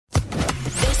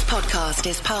podcast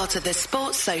is part of the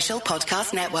Sports Social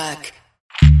Podcast Network.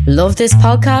 Love this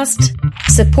podcast?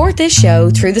 Support this show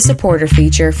through the supporter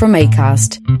feature from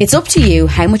Acast. It's up to you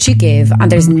how much you give and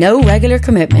there's no regular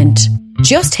commitment.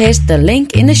 Just hit the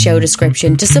link in the show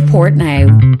description to support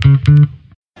now.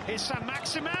 Here's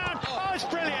Saint-Maximin. Oh, it's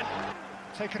brilliant.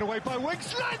 Taken away by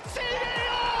Winks. Lanzini.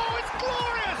 Oh, it's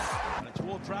glorious. And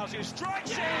toward Prowse, who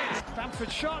strikes it.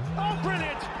 Bamford shot. Oh,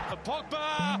 brilliant. And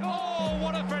Pogba. Oh,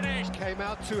 what a finish. Came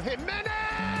out to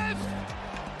Jimenez.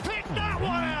 Picked that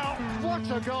one out.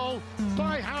 What a goal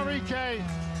by Harry Kane.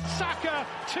 Saka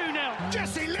 2-0.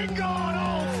 Jesse Lingard.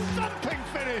 Oh, thumping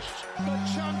finish. The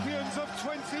champions of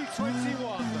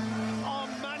 2021 are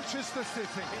Manchester City.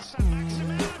 It's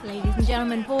Saint-Maximin. Ladies and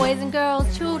gentlemen, boys and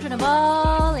girls, children of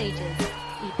all ages,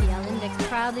 EPL Index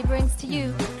proudly brings to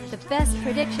you the best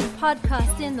prediction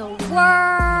podcast in the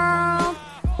world,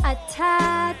 A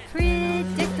Tad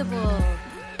Predictable,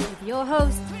 with your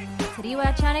host,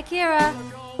 Tariwa Chanakira.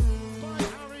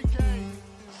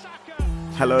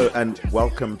 Hello and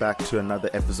welcome back to another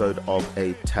episode of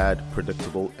A Tad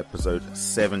Predictable, episode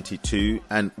 72,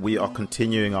 and we are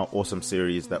continuing our awesome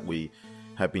series that we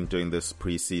have been doing this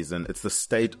pre-season. It's the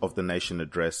State of the Nation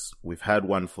address. We've had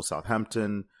one for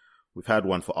Southampton, we've had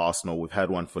one for Arsenal, we've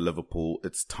had one for Liverpool.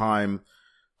 It's time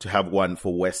to have one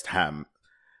for West Ham.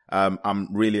 I'm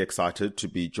really excited to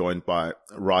be joined by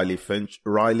Riley Finch.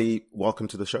 Riley, welcome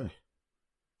to the show.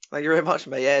 Thank you very much,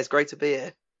 mate. Yeah, it's great to be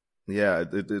here. Yeah,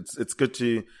 it's good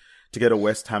to get a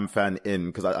West Ham fan in,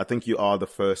 because I think you are the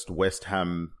first West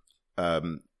Ham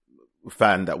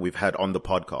fan that we've had on the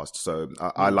podcast. So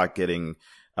I like getting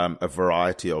a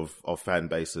variety of fan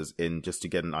bases in, just to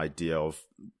get an idea of,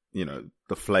 you know,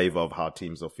 the flavor of how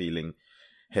teams are feeling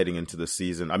heading into the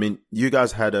season. I mean, you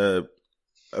guys had a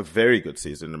very good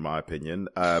season, in my opinion.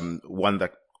 One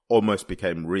that almost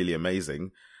became really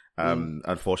amazing.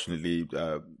 Unfortunately,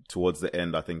 towards the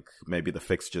end, I think maybe the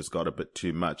fixtures got a bit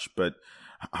too much. But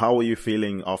how are you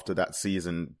feeling after that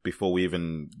season, before we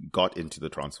even got into the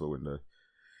transfer window?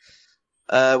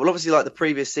 Well, obviously, like the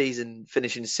previous season,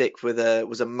 finishing sixth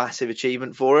was a massive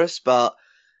achievement for us. But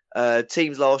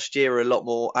teams last year are a lot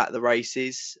more at the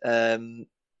races, and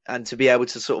to be able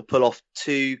to sort of pull off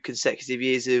 2 consecutive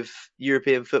years of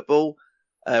European football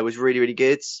was really, really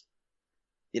good.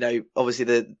 You know,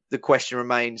 obviously the question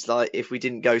remains, like, if we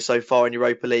didn't go so far in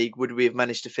Europa League, would we have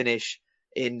managed to finish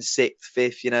in 6th,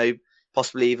 5th, you know,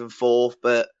 possibly even 4th?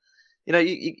 But, you know,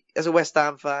 you, as a West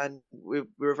Ham fan,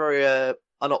 we're a very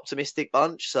unoptimistic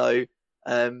bunch. So, you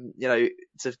know,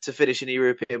 to finish in a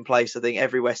European place, I think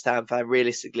every West Ham fan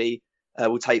realistically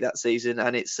will take that season.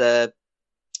 And it's,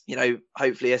 you know,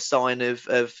 hopefully a sign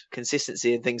of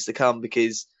consistency and things to come,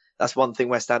 because that's one thing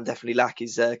West Ham definitely lack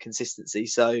is consistency.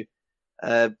 So,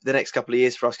 the next couple of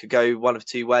years for us could go one of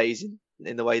 2 ways,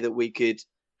 in the way that we could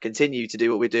continue to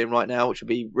do what we're doing right now, which would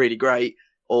be really great,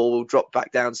 or we'll drop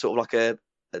back down sort of like a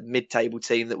mid-table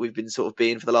team that we've been sort of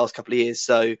being for the last couple of years.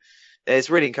 So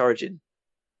it's really encouraging.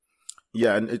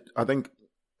 Yeah, and I think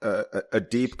a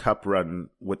deep cup run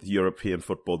with European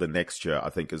football the next year, I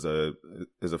think, is a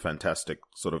fantastic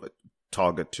sort of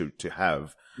target to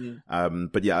have.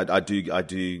 But yeah, I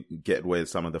do get where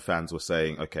some of the fans were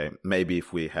saying, okay, maybe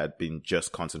if we had been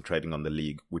just concentrating on the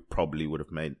league, we probably would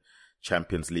have made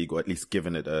Champions League, or at least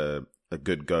given it a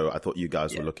good go. I thought you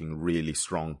guys were looking really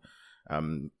strong,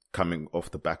 coming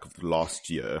off the back of the last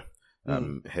year,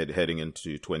 heading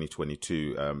into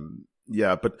 2022.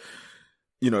 But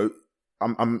you know,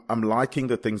 I'm liking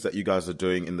the things that you guys are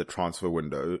doing in the transfer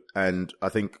window, and I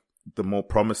think the more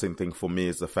promising thing for me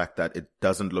is the fact that it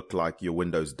doesn't look like your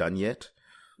window's done yet.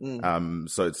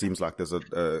 So it seems like there's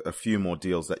a few more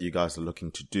deals that you guys are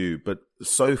looking to do. But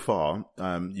so far,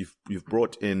 you've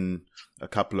brought in a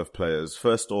couple of players.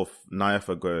 First off, Nayef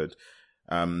Aguerd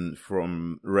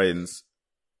from Rennes.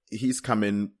 He's come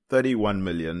in 31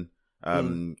 million,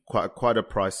 quite a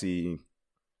pricey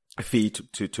fee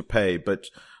to pay. But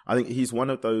I think he's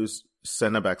one of those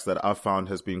centre backs that I've found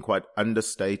has been quite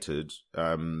understated.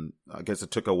 I guess it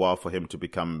took a while for him to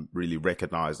become really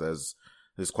recognised as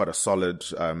quite a solid,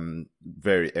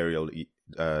 very aerial,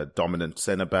 dominant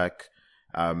centre back.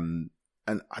 And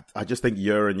I just think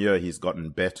year on year he's gotten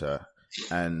better.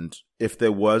 And if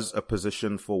there was a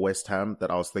position for West Ham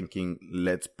that I was thinking,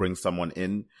 let's bring someone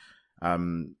in,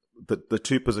 the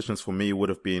 2 positions for me would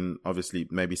have been obviously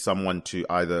maybe someone to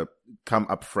either come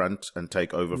up front and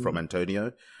take over from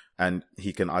Antonio, and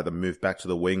he can either move back to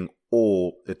the wing,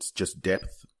 or it's just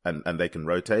depth and they can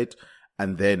rotate.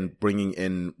 And then bringing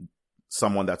in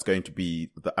someone that's going to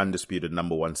be the undisputed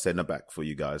number 1 centre back for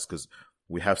you guys, because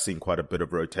we have seen quite a bit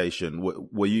of rotation.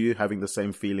 Were you having the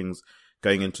same feelings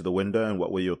going into the window, and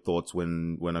what were your thoughts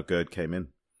when Aguerd came in?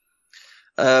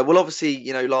 Well,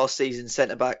 obviously, last season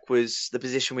centre-back was the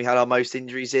position we had our most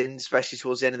injuries in, especially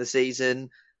towards the end of the season.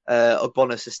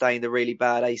 Ogbonna sustained a really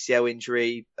bad ACL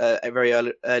injury very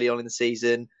early on in the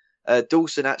season.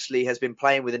 Dawson actually has been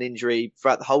playing with an injury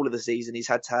throughout the whole of the season. He's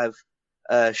had to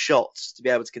have shots to be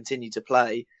able to continue to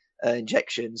play,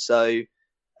 injections. So,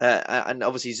 and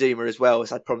obviously Zuma as well has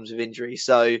had problems with injury.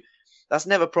 So that's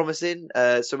never promising.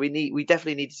 So we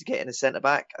definitely needed to get in a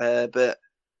centre-back, but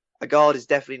Aguerd is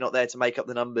definitely not there to make up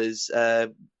the numbers.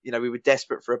 We were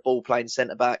desperate for a ball-playing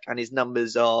centre-back, and his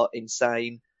numbers are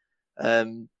insane.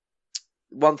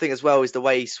 One thing as well is the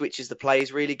way he switches the play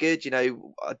is really good. I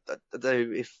don't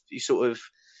know if you sort of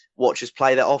watch us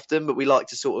play that often, but we like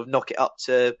to sort of knock it up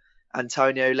to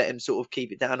Antonio, let him sort of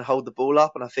keep it down and hold the ball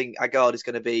up. And I think Aguerd is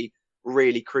going to be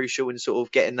really crucial in sort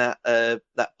of getting that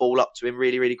ball up to him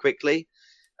really, really quickly.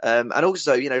 And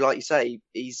also, like you say,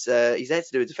 he's there to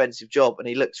do a defensive job, and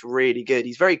he looks really good.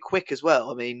 He's very quick as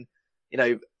well. I mean,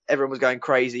 everyone was going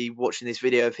crazy watching this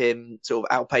video of him sort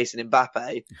of outpacing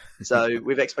Mbappe. So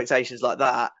with expectations like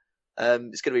that,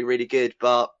 it's going to be really good.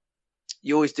 But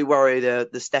you always do worry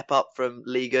the step up from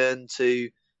Ligue 1 to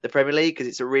the Premier League, because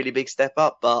it's a really big step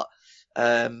up. But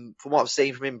from what I've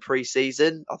seen from him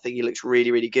pre-season, I think he looks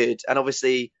really, really good. And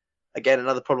obviously, again,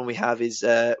 another problem we have is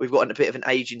we've got a bit of an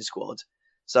aging squad.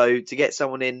 So to get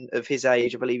someone in of his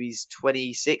age, I believe he's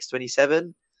 26,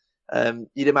 27,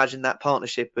 you'd imagine that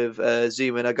partnership of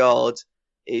Zuma and Aguerd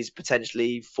is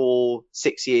potentially 4-6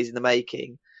 years in the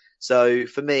making. So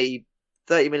for me,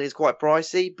 30 million is quite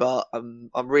pricey, but I'm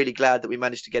really glad that we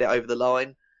managed to get it over the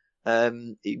line.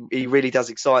 He really does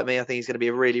excite me. I think he's going to be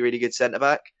a really, really good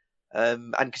centre-back.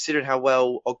 And considering how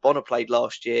well Ogbonna played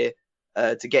last year,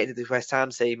 to get into the West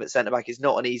Ham team at centre-back is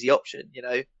not an easy option,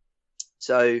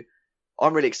 So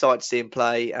I'm really excited to see him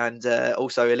play, and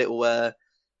also a little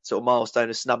sort of milestone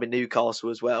of snubbing Newcastle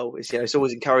as well. It's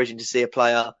always encouraging to see a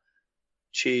player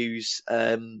choose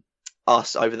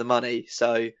us over the money.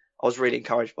 So I was really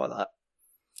encouraged by that.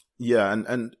 Yeah,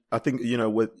 and I think,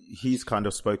 he's kind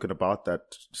of spoken about that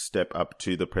step up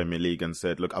to the Premier League and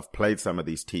said, look, I've played some of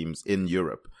these teams in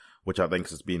Europe, which I think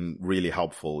has been really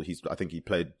helpful. I think he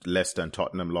played Leicester and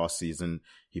Tottenham last season.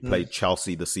 He played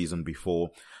Chelsea the season before.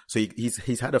 So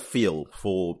he's had a feel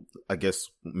for, I guess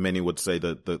many would say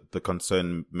the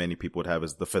concern many people would have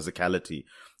is the physicality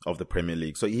of the Premier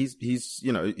League. So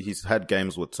he's had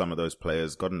games with some of those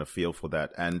players, gotten a feel for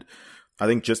that. And I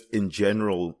think just in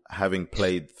general, having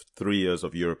played 3 years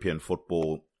of European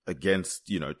football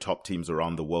against, top teams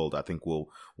around the world, I think will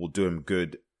do him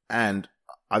good. And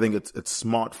I think it's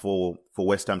smart for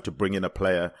West Ham to bring in a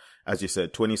player, as you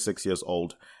said, 26 years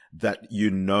old, that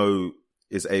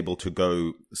is able to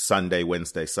go Sunday,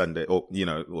 Wednesday, Sunday,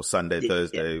 or Sunday,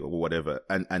 Thursday, or whatever,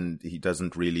 and he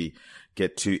doesn't really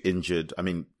get too injured. I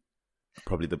mean,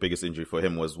 probably the biggest injury for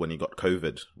him was when he got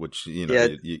COVID, which you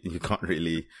can't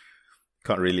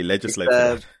really legislate for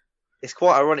that. It's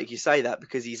quite ironic you say that,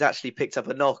 because he's actually picked up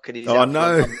a knock, and he's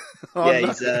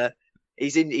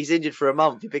He's injured for a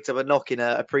month. He picked up a knock in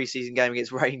a pre-season game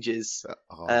against Rangers.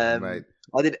 Mate.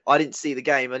 I didn't see the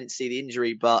game. I didn't see the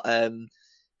injury, but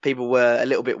people were a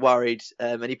little bit worried.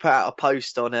 And he put out a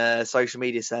post on social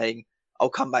media saying, "I'll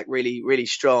come back really, really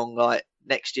strong, like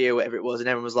next year, whatever it was." And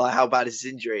everyone was like, "How bad is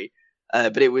this injury?"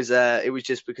 But it was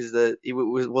just because he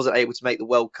wasn't able to make the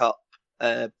World Cup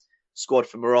squad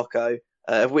for Morocco.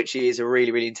 Of which he is a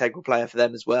really, really integral player for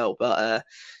them as well. But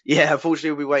unfortunately,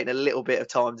 we'll be waiting a little bit of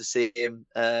time to see him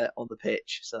on the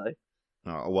pitch. So,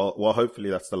 well,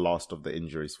 hopefully that's the last of the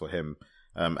injuries for him.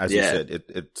 As you said,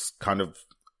 it's kind of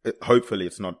hopefully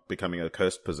it's not becoming a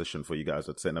cursed position for you guys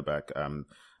at centre back.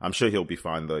 I'm sure he'll be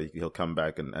fine though. He'll come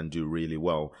back and do really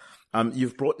well.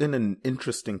 You've brought in an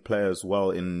interesting player as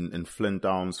well in Flynn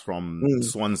Downs from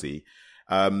Swansea.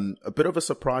 A bit of a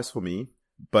surprise for me,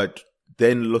 but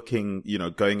then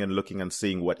going and looking and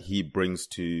seeing what he brings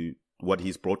to what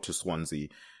he's brought to Swansea.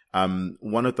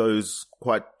 One of those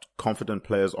quite confident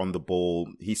players on the ball.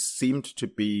 He seemed to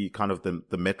be kind of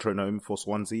the metronome for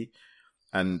Swansea.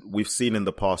 And we've seen in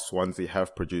the past Swansea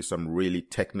have produced some really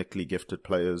technically gifted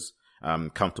players,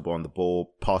 comfortable on the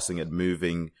ball, passing and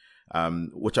moving,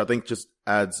 which I think just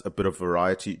adds a bit of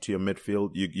variety to your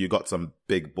midfield. You got some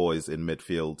big boys in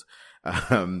midfield,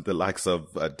 the likes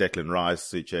of Declan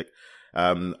Rice, Souček.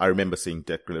 I remember seeing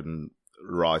Declan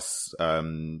Rice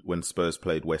when Spurs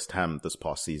played West Ham this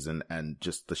past season, and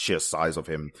just the sheer size of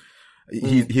him.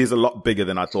 He's a lot bigger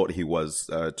than I thought he was,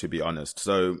 to be honest.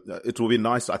 So it will be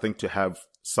nice, I think, to have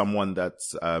someone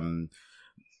that's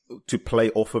to play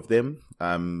off of them.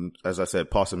 As I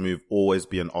said, pass and move always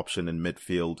be an option in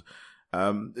midfield.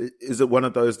 Is it one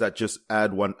of those that just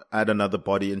add another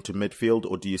body into midfield,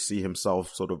 or do you see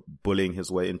himself sort of bullying his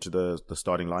way into the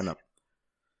starting lineup?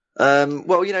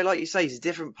 Well, like you say, he's a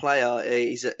different player.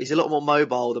 He's a lot more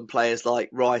mobile than players like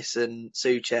Rice and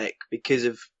Souček because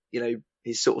of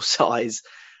his sort of size.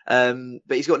 But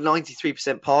he's got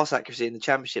 93% pass accuracy in the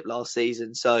Championship last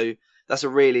season, so that's a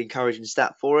really encouraging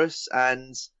stat for us.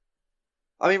 And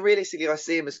I mean, realistically, I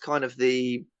see him as kind of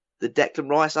the Declan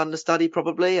Rice understudy,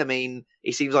 probably. I mean,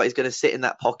 he seems like he's going to sit in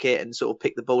that pocket and sort of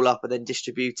pick the ball up and then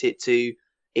distribute it to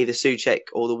either Souček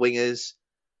or the wingers.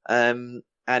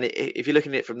 And if you're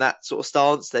looking at it from that sort of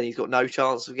stance, then he's got no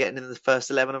chance of getting in the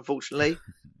first 11, unfortunately.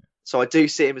 So I do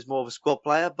see him as more of a squad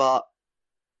player. But,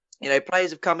 players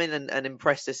have come in and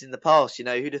impressed us in the past.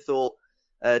 Who'd have thought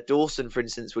Dawson, for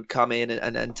instance, would come in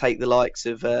and take the likes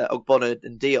of Ogbonna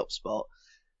and Diop's spot.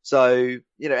 So,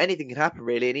 anything can happen,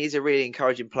 really. And he's a really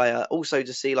encouraging player. Also,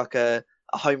 to see like a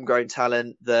homegrown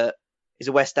talent that is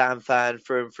a West Ham fan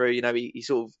through and through. He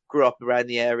sort of grew up around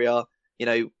the area.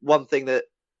 One thing that,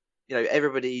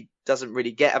 everybody doesn't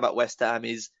really get about West Ham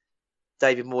is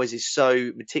David Moyes is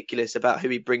so meticulous about who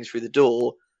he brings through the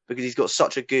door because he's got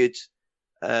such a good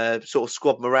sort of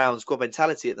squad morale, squad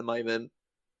mentality at the moment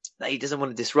that he doesn't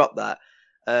want to disrupt that.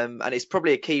 And it's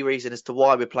probably a key reason as to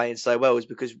why we're playing so well is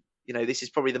because, this is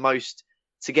probably the most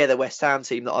together West Ham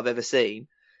team that I've ever seen.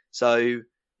 So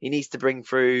he needs to bring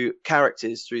through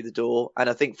characters through the door. And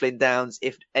I think Flynn Downs,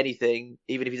 if anything,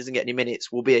 even if he doesn't get any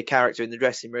minutes, will be a character in the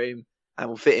dressing room and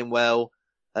will fit in well.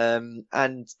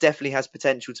 And definitely has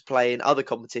potential to play in other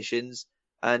competitions.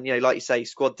 And, like you say,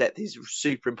 squad depth is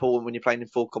super important when you're playing in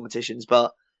 4 competitions.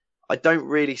 But I don't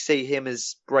really see him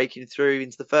as breaking through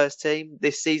into the first team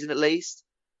this season, at least.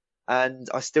 And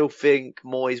I still think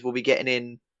Moyes will be getting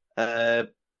in a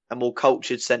more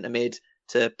cultured centre mid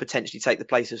to potentially take the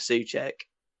place of Souček.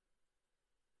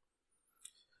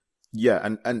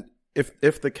 Yeah, and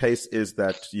if the case is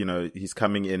that, he's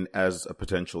coming in as a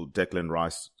potential Declan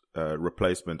Rice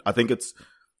replacement, I think it's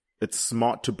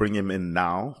smart to bring him in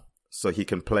now so he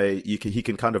can play. He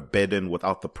can kind of bed in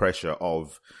without the pressure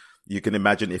of. You can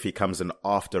imagine if he comes in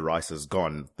after Rice is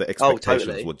gone, the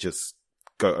expectations will just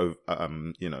go,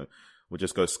 will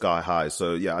just go sky high.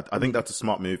 So yeah, I think that's a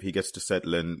smart move. He gets to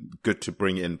settle in. Good to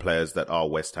bring in players that are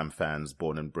West Ham fans,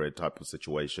 born and bred type of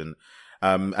situation.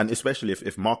 And especially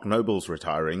if Mark Noble's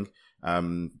retiring,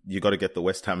 you got to get the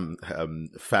West Ham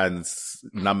fans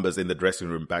numbers in the dressing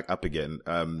room back up again.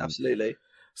 Absolutely.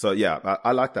 So yeah,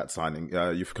 I like that signing.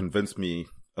 You've convinced me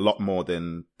a lot more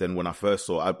than when I first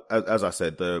saw. As I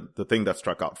said, the thing that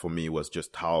struck out for me was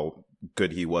just how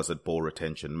good he was at ball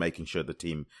retention, making sure the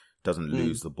team doesn't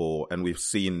lose the ball. And we've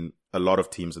seen a lot of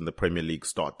teams in the Premier League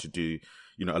start to do,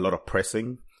 a lot of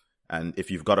pressing. And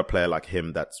if you've got a player like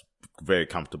him that's very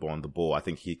comfortable on the ball, I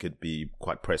think he could be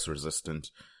quite press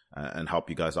resistant and help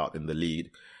you guys out in the lead.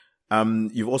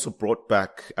 You've also brought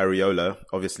back Areola.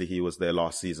 Obviously, he was there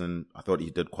last season. I thought he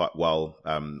did quite well.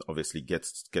 Obviously,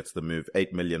 gets the move.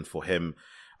 8 million for him.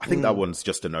 I think that one's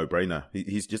just a no-brainer.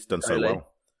 He's just done so well.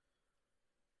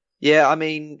 Yeah, I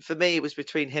mean, for me, it was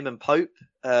between him and Pope.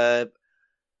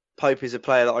 Pope is a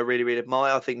player that I really, really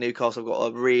admire. I think Newcastle got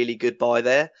a really good buy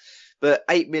there. But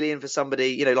 8 million for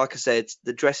somebody, like I said,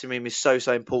 the dressing room is so,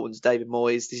 so important to David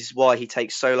Moyes. This is why he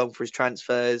takes so long for his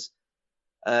transfers.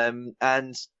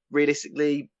 And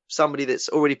realistically, somebody that's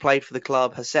already played for the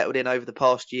club, has settled in over the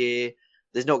past year.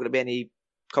 There's not going to be any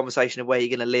conversation of where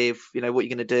you're going to live, what you're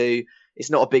going to do.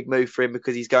 It's not a big move for him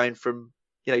because he's going from,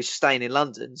 staying in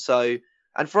London. So,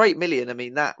 and for 8 million, I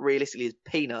mean, that realistically is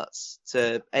peanuts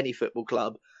to any football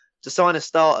club. To sign a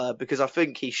starter, because I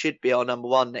think he should be our number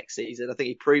one next season. I think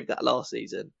he proved that last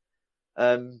season.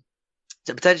 To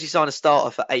potentially sign a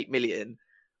starter for 8 million,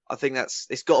 I think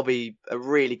it's got to be a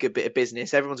really good bit of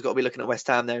business. Everyone's got to be looking at West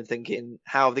Ham there and thinking,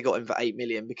 how have they got him for 8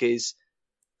 million? Because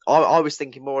I was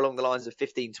thinking more along the lines of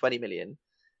 15, 20 million.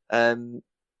 And,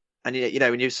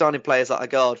 when you're signing players like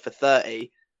Agard for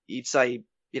 30, you'd say,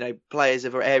 players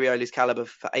of Areola's caliber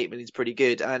for 8 million is pretty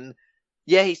good. And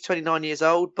yeah, he's 29 years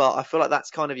old, but I feel like that's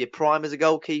kind of your prime as a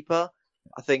goalkeeper.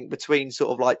 I think between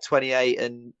sort of like 28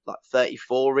 and like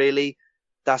 34, really,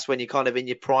 that's when you're kind of in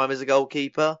your prime as a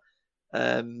goalkeeper.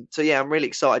 So yeah, I'm really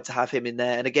excited to have him in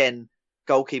there. And again,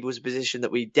 goalkeeper was a position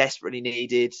that we desperately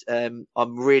needed. I'm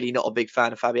really not a big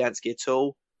fan of Fabianski at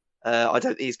all. I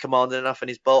don't think he's commanding enough in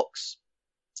his box.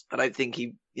 I don't think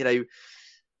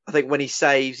I think when he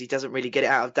saves, he doesn't really get it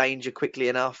out of danger quickly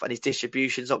enough, and his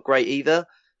distribution's not great either.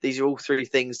 These are all 3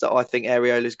 things that I think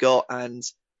Areola's got, and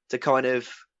for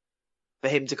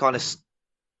him to kind of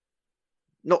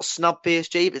not snub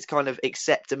PSG, but to kind of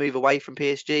accept to move away from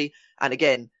PSG. And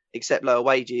again, accept lower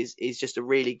wages is just a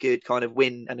really good kind of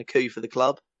win and a coup for the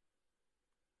club.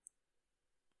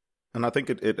 And I think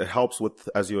it helps with,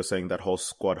 as you were saying, that whole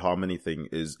squad harmony thing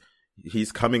is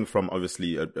he's coming from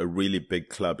obviously a really big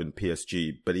club in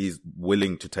PSG, but he's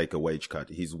willing to take a wage cut.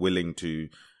 He's willing to,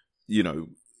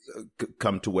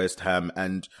 come to West Ham.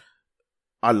 And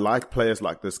I like players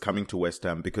like this coming to West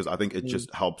Ham because I think it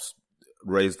just helps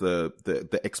raise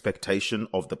the expectation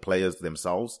of the players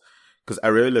themselves. Because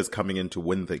Areola is coming in to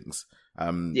win things.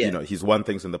 He's won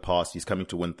things in the past. He's coming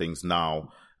to win things now.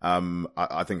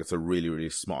 I think it's a really, really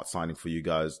smart signing for you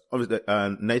guys. Obviously,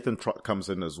 Nathan Trott comes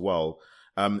in as well.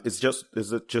 Is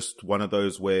it just one of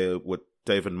those where with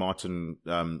David Martin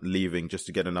leaving just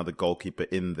to get another goalkeeper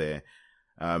in there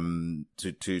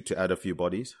to add a few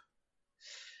bodies?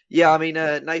 Yeah, I mean,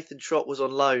 Nathan Trott was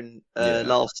on loan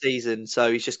last season,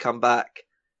 so he's just come back.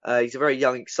 He's a very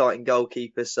young, exciting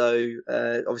goalkeeper, so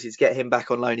obviously to get him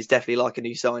back on loan is definitely like a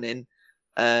new signing.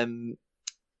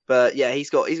 But yeah, he's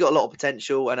got a lot of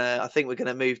potential, and I think we're going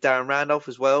to move Darren Randolph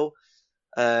as well.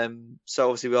 So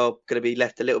obviously we are going to be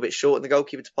left a little bit short in the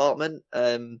goalkeeper department.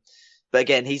 But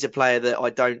again, he's a player that I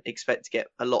don't expect to get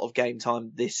a lot of game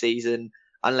time this season,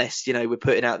 unless we're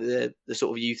putting out the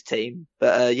sort of youth team.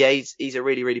 But he's a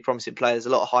really, really promising player. There's a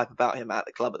lot of hype about him at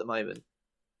the club at the moment.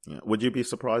 Yeah. Would you be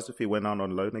surprised if he went out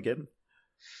on loan again?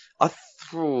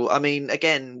 I mean,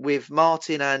 again, with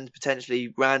Martin and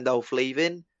potentially Randolph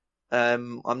leaving,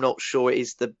 I'm not sure it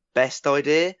is the best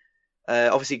idea.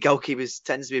 Obviously, goalkeepers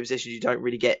tends to be a position you don't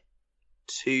really get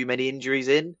too many injuries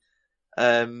in.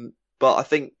 But I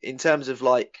think in terms of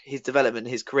like his development,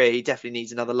 his career, he definitely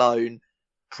needs another loan.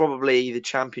 Probably the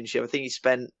Championship. I think he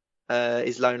spent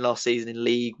his loan last season in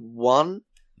League One.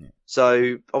 Yeah.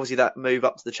 So obviously that move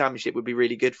up to the Championship would be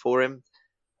really good for him.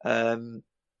 I mean,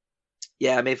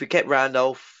 if we kept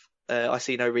Randolph, I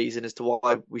see no reason as to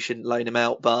why we shouldn't loan him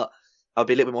out. But I'll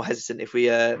be a little bit more hesitant if we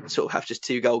sort of have just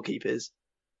two goalkeepers.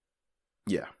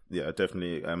 Yeah,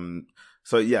 definitely.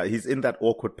 So yeah, he's in that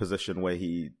awkward position where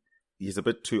he's a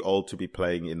bit too old to be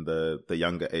playing in the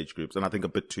younger age groups, and I think a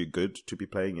bit too good to be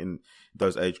playing in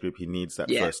those age groups. He needs that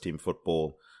first team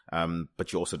football,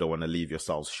 but you also don't want to leave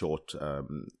yourselves short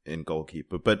in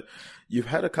goalkeeper. But you've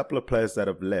had a couple of players that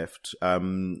have left.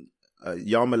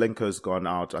 Yarmolenko's gone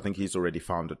out. I think he's already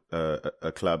found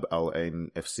a club, Al Ain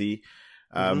FC.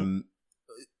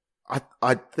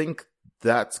 I think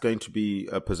that's going to be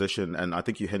a position, and I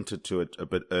think you hinted to it a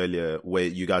bit earlier, where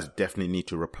you guys definitely need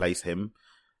to replace him.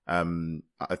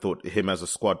 I thought him as a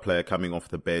squad player coming off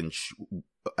the bench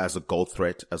as a goal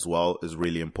threat as well is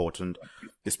really important,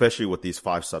 especially with these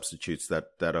 5 substitutes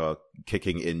that are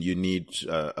kicking in. You need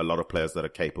a lot of players that are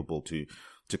capable to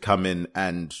come in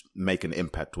and make an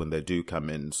impact when they do come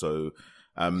in. So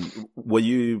were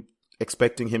you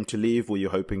expecting him to leave? Were you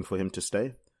hoping for him to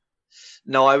stay?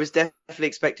 No, I was definitely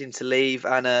expecting to leave,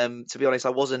 and to be honest,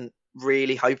 I wasn't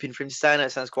really hoping for him to stay. I know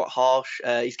it sounds quite harsh.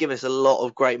 He's given us a lot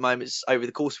of great moments over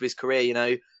the course of his career.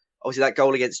 Obviously that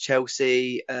goal against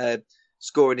Chelsea,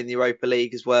 scoring in the Europa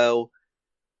League as well.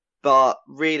 But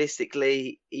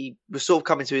realistically, he was sort of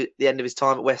coming to the end of his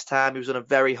time at West Ham. He was on a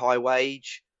very high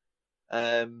wage,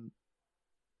 and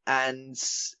a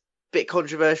bit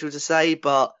controversial to say,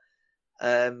 but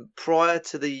prior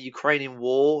to the Ukrainian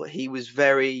war, he was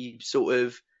very sort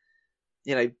of,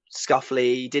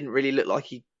 scuffly. He didn't really look like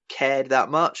he cared that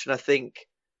much. And I think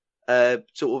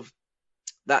sort of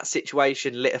that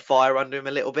situation lit a fire under him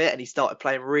a little bit, and he started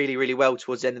playing really, really well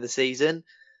towards the end of the season.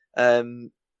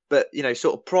 But,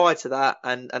 sort of prior to that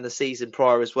and the season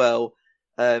prior as well,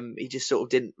 he just sort of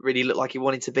didn't really look like he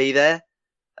wanted to be there.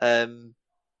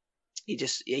 He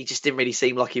just didn't really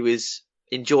seem like he was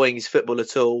enjoying his football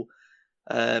at all.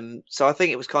 So I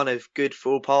think it was kind of good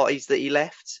for all parties that he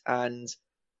left, and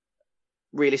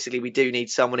realistically we do need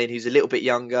someone in who's a little bit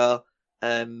younger,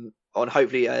 on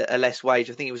hopefully a less wage.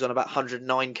 I think he was on about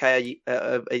 109k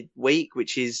a week,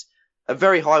 which is a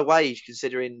very high wage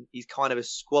considering he's kind of a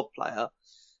squad player.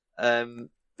 But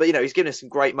he's given us some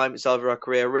great moments over our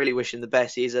career. I really wish him the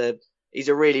best. He's a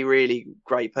really, really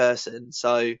great person.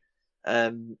 So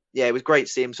it was great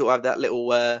to see him sort of have that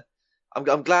little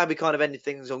I'm glad we kind of ended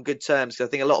things on good terms, because I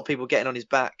think a lot of people getting on his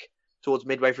back towards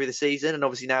midway through the season, and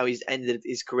obviously now he's ended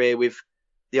his career with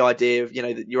the idea of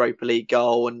the Europa League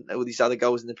goal and all these other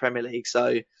goals in the Premier League.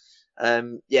 So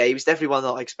he was definitely one that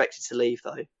I expected to leave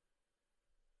though.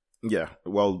 Yeah,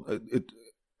 well,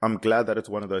 I'm glad that it's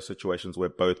one of those situations where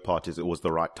both parties, it was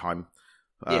the right time.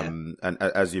 And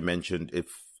as you mentioned,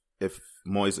 if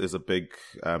Moyes is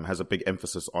has a big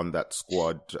emphasis on that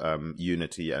squad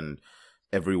unity and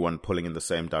everyone pulling in the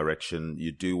same direction,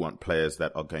 you do want players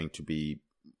that are going to be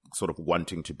sort of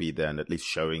wanting to be there and at least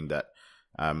showing that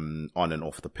on and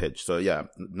off the pitch. So yeah,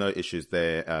 no issues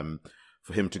there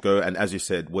for him to go. And as you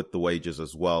said, with the wages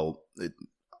as well,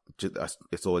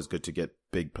 it's always good to get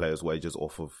big players' wages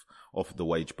off of the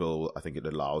wage bill. I think it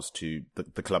allows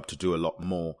the club to do a lot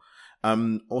more.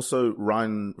 Also,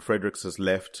 Ryan Fredericks has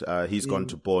left. He's gone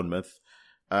to Bournemouth.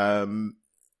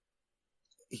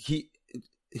 He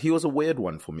was a weird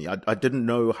one for me. I didn't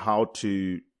know how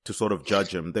to sort of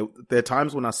judge him. There are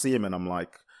times when I see him and I'm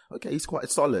like, okay, he's quite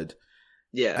solid.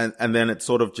 Yeah. And then it's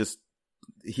sort of just,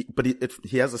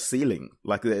 he has a ceiling.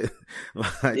 I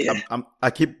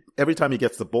keep, every time he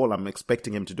gets the ball, I'm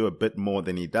expecting him to do a bit more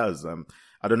than he does.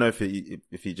 I don't know if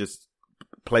he just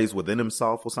plays within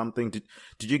himself or something. Did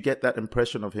you get that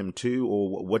impression of him too,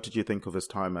 or what did you think of his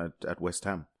time at West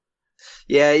Ham?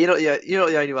 Yeah, you're not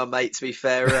the only one, mate. To be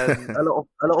fair, a lot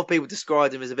of people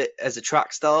described him as a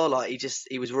track star. Like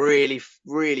he was really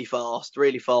fast,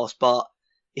 but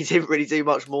he didn't really do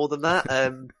much more than that.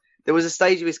 There was a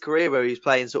stage of his career where he was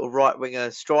playing sort of right winger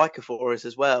striker for us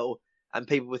as well, and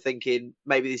people were thinking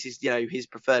maybe this is his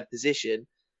preferred position.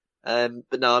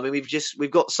 But no, I mean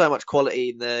we've got so much quality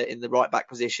in the right back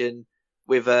position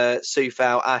with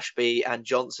Soufal, Ashby, and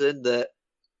Johnson that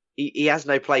he has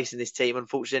no place in this team,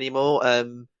 unfortunately, anymore.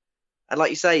 And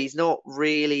like you say, he's not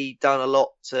really done a lot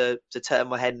to turn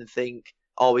my head and think,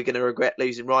 are we going to regret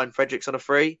losing Ryan Fredericks on a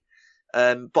free?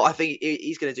 But I think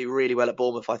he's going to do really well at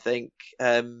Bournemouth. I think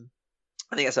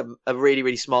that's a really,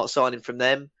 really smart signing from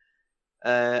them.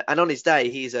 And on his day,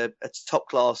 he's a top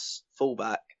class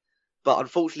fullback. But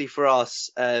unfortunately for us,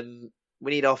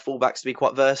 we need our fullbacks to be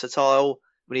quite versatile.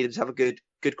 We need them to have a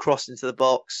good cross into the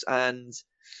box. And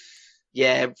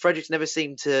yeah, Fredericks never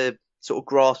seemed to sort of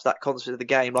grasp that concept of the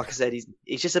game. Like I said,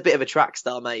 he's just a bit of a track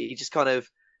star, mate. He just kind of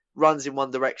runs in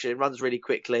one direction, runs really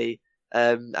quickly.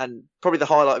 And probably the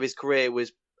highlight of his career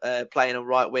was playing on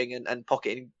right wing and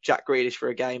pocketing Jack Grealish for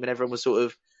a game, and everyone was sort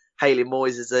of hailing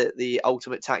Moyes as the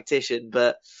ultimate tactician.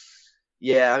 But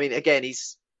yeah, I mean, again,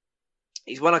 he's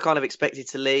one I kind of expected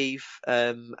to leave.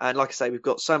 And like I say, we've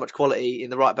got so much quality in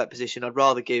the right back position. I'd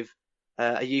rather give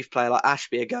a youth player like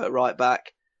Ashby a go at right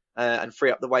back and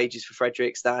free up the wages for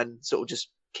Fredericks than sort of just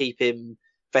keep him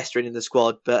festering in the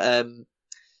squad. But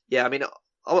yeah, I mean,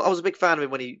 I was a big fan of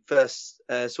him when he first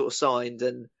sort of signed,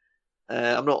 and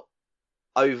I'm not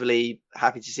overly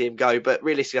happy to see him go. But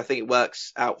realistically, I think it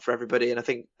works out for everybody, and I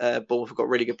think Bournemouth have got a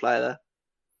really good player there.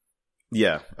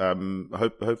 Yeah,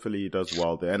 hopefully he does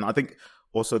well there. And I think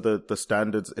also the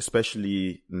standards,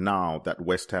 especially now that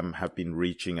West Ham have been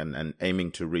reaching and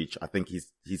aiming to reach, I think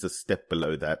he's a step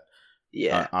below that.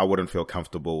 Yeah, I wouldn't feel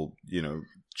comfortable,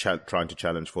 trying to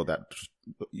challenge for that,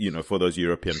 for those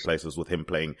European places with him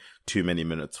playing too many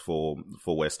minutes for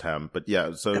West Ham. But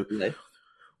yeah, so definitely.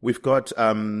 We've got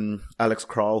Alex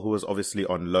Kral, who is obviously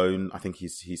on loan. I think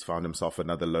he's found himself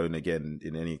another loan again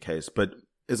in any case. But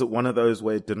is it one of those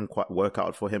where it didn't quite work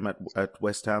out for him at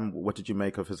West Ham? What did you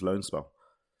make of his loan spell?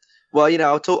 Well,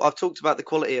 I've talked about the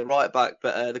quality at right back,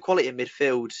 but the quality in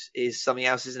midfield is something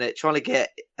else, isn't it? Trying to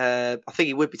get, I think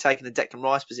he would be taking the Declan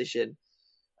Rice position.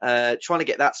 Trying to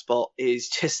get that spot is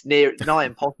just nigh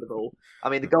impossible. I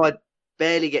mean, the guy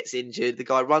barely gets injured. The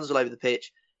guy runs all over the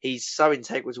pitch. He's so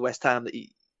integral to West Ham that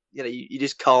you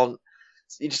just can't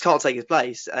take his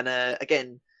place. And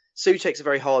again, Souček's a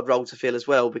very hard role to fill as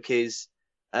well, because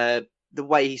the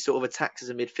way he sort of attacks as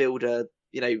a midfielder,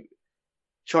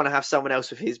 trying to have someone else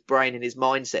with his brain and his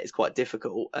mindset is quite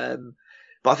difficult.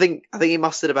 But I think he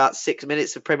mustered about 6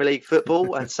 minutes of Premier League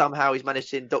football, and somehow he's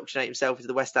managed to indoctrinate himself into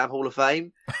the West Ham Hall of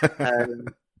Fame.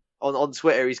 On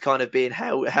Twitter, he's kind of being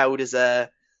held as the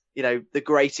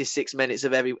greatest 6 minutes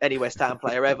of any West Ham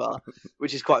player ever,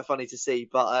 which is quite funny to see.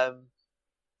 But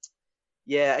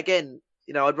yeah, again,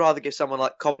 I'd rather give someone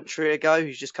like Coventry a go,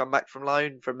 who's just come back from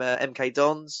loan from MK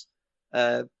Dons.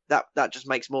 That just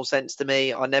makes more sense to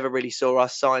me. I never really saw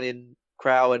us signing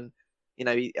Kral, and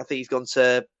I think he's gone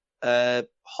to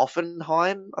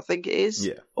Hoffenheim, I think it is,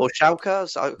 yeah, or Schalke.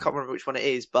 So I can't remember which one it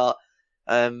is, but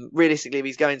realistically, if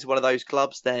he's going to one of those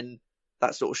clubs, then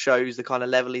that sort of shows the kind of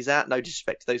level he's at. No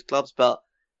disrespect to those clubs, but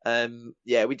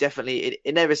yeah, we definitely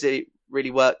it never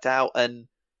really worked out. And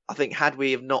I think had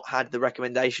we have not had the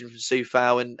recommendation from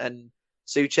Soufal and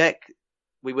Souček,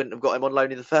 we wouldn't have got him on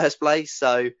loan in the first place.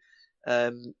 So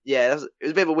yeah, it was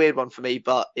a bit of a weird one for me,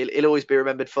 but it'll always be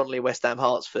remembered fondly in West Ham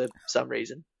hearts for some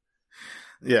reason.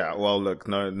 Yeah, well, look,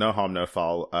 no harm, no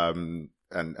foul. And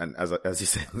as you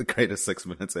said, the greatest 6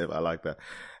 minutes ever. I like that.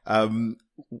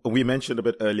 We mentioned a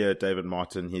bit earlier, David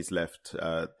Martin, he's left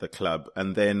the club,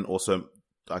 and then also,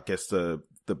 I guess the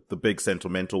big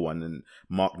sentimental one, and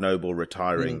Mark Noble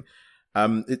retiring.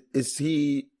 Is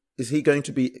he is he going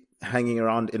to be hanging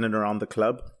around in and around the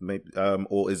club, maybe,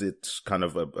 or is it kind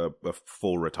of a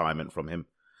full retirement from him?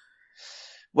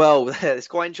 Well, it's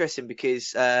quite interesting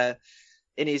because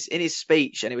in his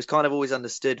speech, and it was kind of always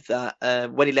understood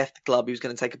that when he left the club, he was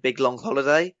going to take a big long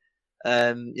holiday.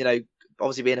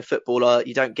 Obviously being a footballer,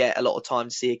 you don't get a lot of time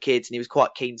to see your kids, and he was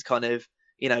quite keen to kind of,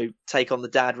 take on the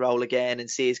dad role again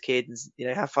and see his kids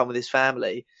and, have fun with his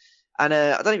family. And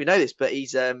I don't even know this, but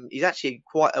he's actually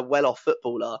quite a well-off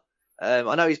footballer.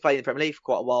 I know he's played in the Premier League for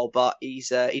quite a while, but he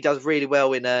does really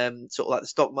well in sort of like the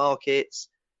stock markets.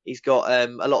 He's got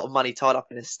a lot of money tied up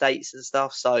in estates and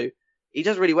stuff, so he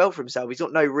does really well for himself. He's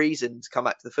got no reason to come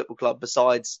back to the football club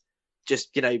besides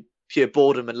just, pure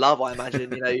boredom and love, I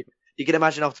imagine. You can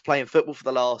imagine after playing football for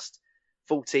the last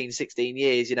 14, 16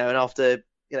 years, and after,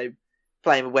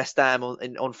 playing with West Ham on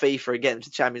FIFA and getting to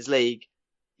the Champions League,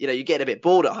 you're getting a bit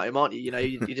bored at home, aren't you?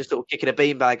 You're just sort of kicking a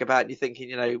beanbag about and you're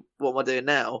thinking, what am I doing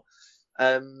now?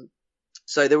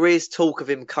 So there is talk of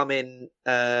him coming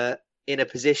in a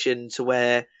position to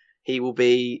where he will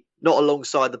be not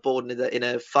alongside the board in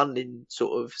a funding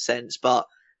sort of sense, but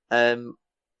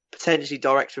potentially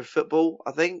director of football,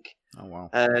 I think. Oh, wow.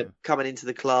 Coming into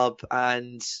the club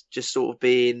and just sort of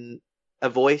being a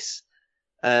voice.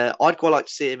 I'd quite like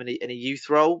to see him in a youth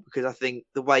role, because I think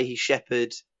the way he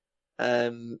shepherded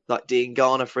like Dean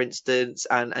Garner, for instance,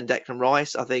 and Declan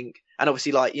Rice, I think, and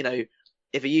obviously, like,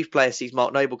 if a youth player sees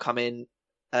Mark Noble come in,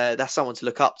 that's someone to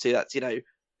look up to. That's,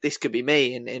 this could be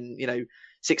me in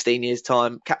 16 years'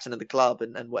 time, captain of the club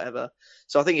and whatever.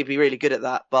 So I think he'd be really good at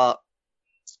that. But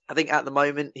I think at the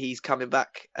moment he's coming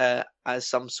back as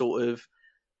some sort of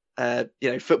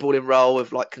footballing role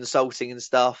of like consulting and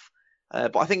stuff.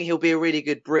 But I think he'll be a really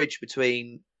good bridge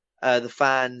between the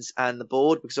fans and the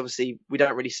board, because obviously we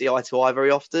don't really see eye to eye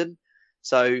very often.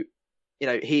 So,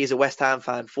 he is a West Ham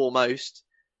fan foremost.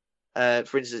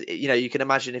 For instance, you can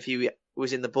imagine if he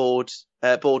was in the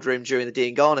boardroom during the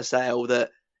Dean Garner sale, that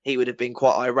he would have been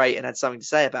quite irate and had something to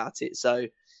say about it. So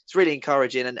it's really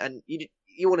encouraging, and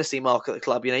you want to see Mark at the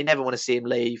club. You never want to see him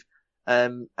leave.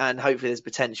 And hopefully there's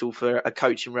potential for a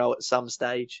coaching role at some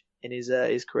stage in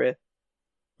his career.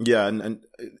 Yeah, and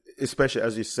especially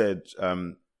as you said,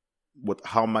 with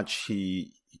how much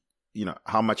he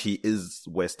is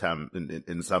West Ham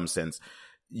in some sense.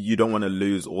 You don't want to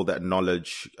lose all that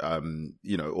knowledge,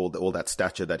 all that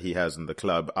stature that he has in the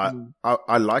club.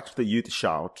 I liked the youth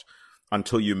shout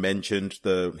until you mentioned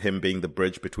him being the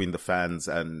bridge between the fans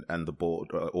and the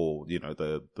board, or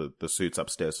the suits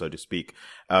upstairs, so to speak.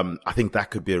 I think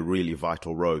that could be a really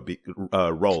vital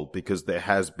role, because there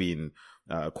has been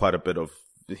quite a bit of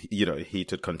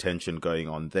heated contention going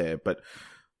on there. But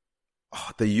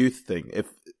the youth thing,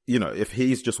 if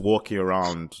he's just walking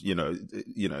around,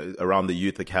 around the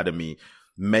youth academy,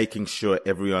 making sure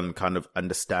everyone kind of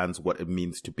understands what it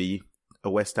means to be a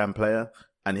West Ham player,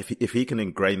 and if he can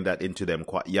ingrain that into them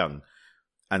quite young,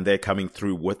 and they're coming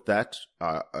through with that,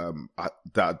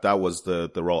 that was the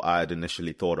role I had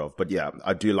initially thought of. But yeah,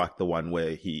 I do like the one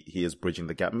where he is bridging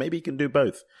the gap. Maybe he can do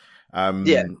both. But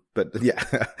yeah,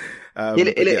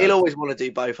 he'll always want to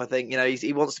do both. I think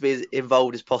he wants to be as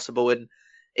involved as possible, and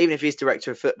even if he's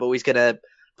director of football, he's going to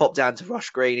pop down to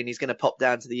Rush Green and he's going to pop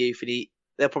down to the youth, and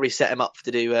they'll probably set him up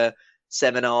to do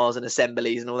seminars and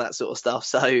assemblies and all that sort of stuff.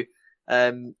 So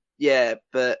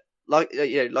but like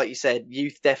you said,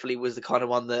 youth definitely was the kind of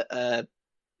one that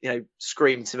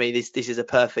screamed to me, this is a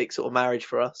perfect sort of marriage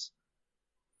for us.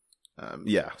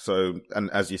 So, and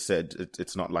as you said,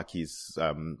 it's not like he's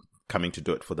coming to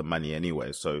do it for the money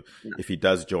anyway. So if he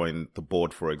does join the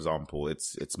board, for example,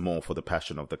 it's more for the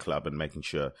passion of the club and making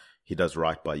sure he does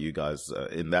right by you guys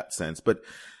in that sense. But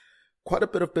quite a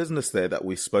bit of business there that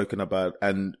we've spoken about,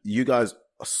 and you guys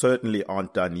certainly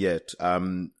aren't done yet.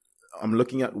 I'm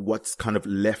looking at what's kind of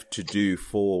left to do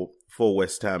for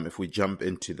West Ham. If we jump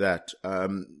into that,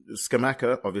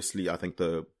 Scamacca, obviously, I think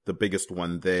the biggest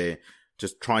one there,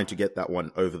 just trying to get that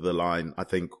one over the line. I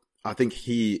think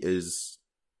he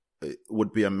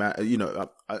would be a man.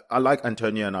 I like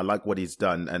Antonio and I like what he's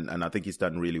done, and I think he's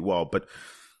done really well. But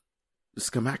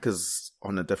Scamacca's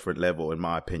on a different level, in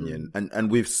my opinion. And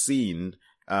we've seen,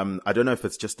 I don't know if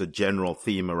it's just a general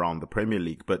theme around the Premier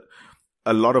League, but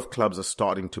a lot of clubs are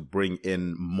starting to bring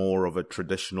in more of a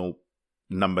traditional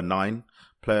number 9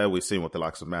 player. We've seen with the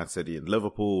likes of Man City and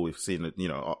Liverpool. We've seen it,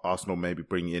 Arsenal maybe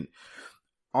bring in.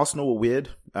 Arsenal were weird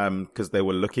because they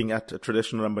were looking at a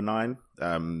traditional number 9,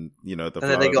 the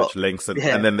Vlahovic links,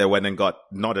 and then they went and got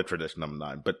not a traditional number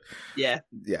 9. But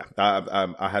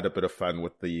I had a bit of fun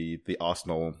with the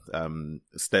Arsenal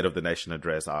State of the Nation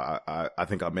address. I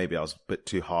think maybe I was a bit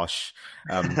too harsh.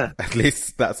 At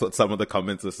least that's what some of the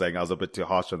comments are saying. I was a bit too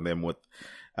harsh on them with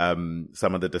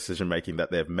some of the decision making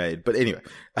that they've made. But anyway,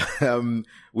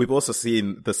 we've also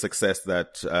seen the success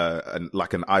that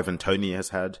an Ivan Toney has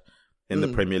had in the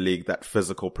Premier League, that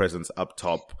physical presence up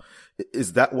top.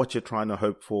 Is that what you're trying to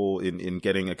hope for in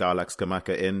getting a guy like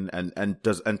Scamacca in? And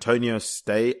does Antonio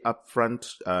stay up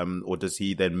front, or does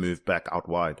he then move back out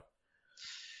wide?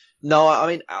 No, I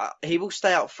mean, he will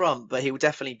stay out front, but he will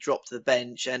definitely drop to the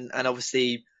bench. And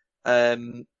obviously,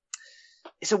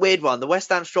 it's a weird one. The West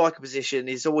Ham striker position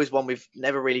is always one we've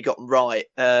never really gotten right.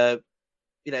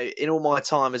 In all my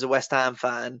time as a West Ham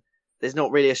fan, there's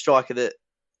not really a striker that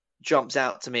jumps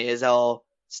out to me as our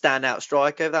standout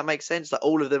striker, if that makes sense. Like,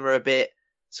 all of them are a bit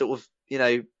sort of,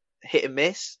 hit and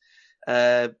miss.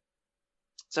 So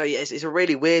yes, it's a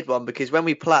really weird one, because when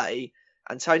we play,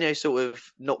 Antonio sort of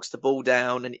knocks the ball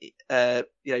down and,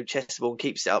 chests the ball and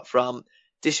keeps it up front,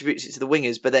 distributes it to the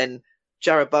wingers, but then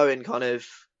Jared Bowen kind of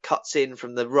cuts in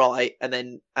from the right, and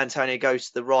then Antonio goes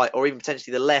to the right, or even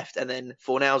potentially the left, and then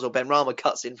Fornals or Benrahma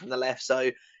cuts in from the left. So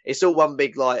it's all one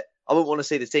big, I wouldn't want to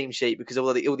see the team sheet because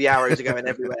all the arrows are going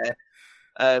everywhere.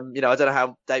 I don't know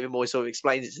how David Moyes sort of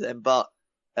explains it to them, but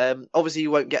obviously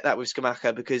you won't get that with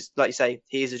Scamacca because, like you say,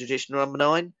 he is a traditional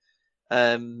number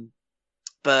 9.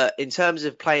 But in terms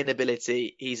of playing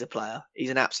ability, he's a player.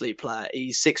 He's an absolute player.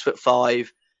 He's 6'5",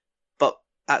 but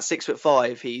at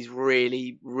 6'5", he's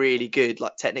really, really good,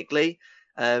 like technically.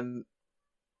 I don't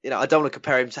want to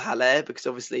compare him to Haller because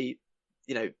obviously,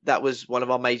 that was one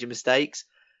of our major mistakes.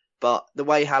 But the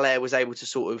way Haller was able to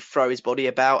sort of throw his body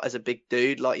about as a big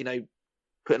dude, like,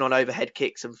 putting on overhead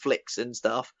kicks and flicks and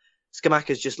stuff,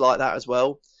 Scamacca's just like that as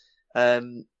well.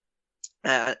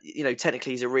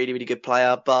 Technically he's a really, really good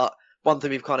player. But one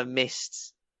thing we've kind of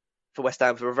missed for West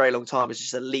Ham for a very long time is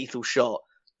just a lethal shot.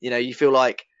 You feel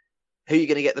like, who are you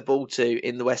going to get the ball to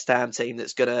in the West Ham team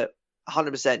that's going to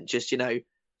 100% just,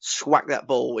 swack that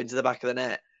ball into the back of the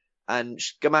net? And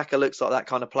Scamacca looks like that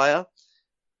kind of player.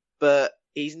 But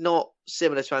he's not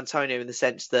similar to Antonio in the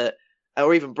sense that,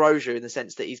 or even Brozier in the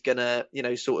sense that he's going to,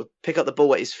 sort of pick up the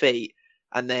ball at his feet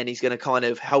and then he's going to kind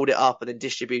of hold it up and then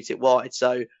distribute it wide.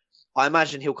 So I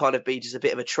imagine he'll kind of be just a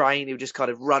bit of a train. He'll just kind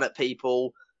of run at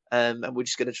people and we're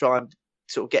just going to try and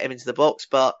sort of get him into the box.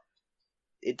 But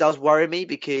it does worry me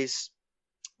because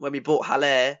when we bought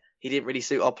Haller, he didn't really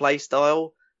suit our play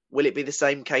style. Will it be the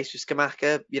same case with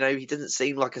Scamacca? He doesn't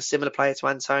seem like a similar player to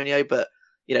Antonio, but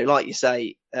like you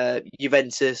say,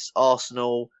 Juventus,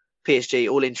 Arsenal, PSG,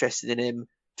 all interested in him.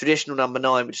 Traditional number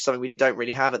 9, which is something we don't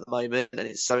really have at the moment, and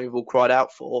it's something we've all cried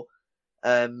out for.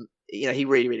 He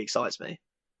really, really excites me.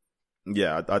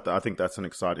 Yeah, I think that's an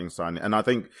exciting signing. And I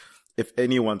think if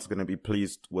anyone's going to be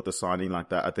pleased with a signing like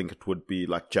that, I think it would be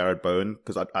like Jared Bowen,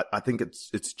 because I think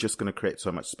it's just going to create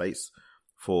so much space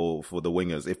for the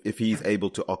wingers. If he's able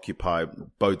to occupy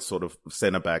both sort of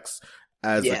centre backs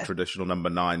as a traditional number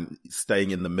 9,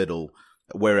 staying in the middle.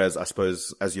 Whereas I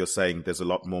suppose, as you're saying, there's a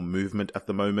lot more movement at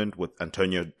the moment with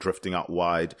Antonio drifting out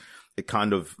wide. It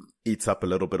kind of eats up a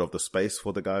little bit of the space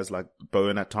for the guys like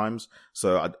Bowen at times.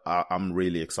 So I'm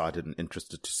really excited and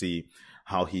interested to see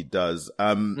how he does.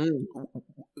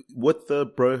 With the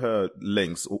Broja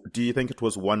links, do you think it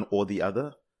was one or the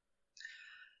other?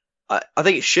 I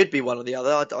think it should be one or the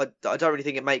other. I don't really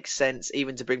think it makes sense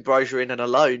even to bring Broja in and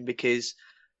alone because,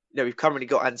 we've currently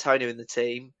got Antonio in the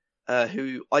team,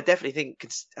 who I definitely think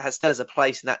has a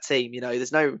place in that team.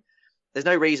 There's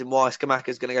no reason why Scamacca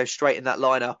is going to go straight in that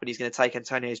lineup and he's going to take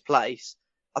Antonio's place.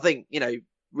 I think,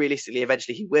 realistically,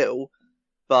 eventually he will.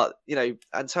 But,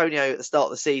 Antonio at the start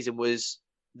of the season was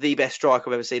the best striker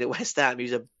I've ever seen at West Ham.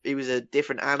 He was a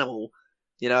different animal.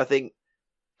 I think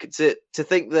to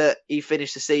think that he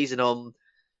finished the season on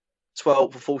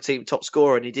 12th or 14th top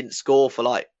scorer and he didn't score for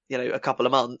a couple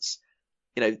of months,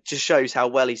 just shows how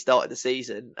well he started the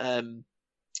season. I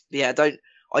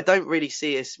don't really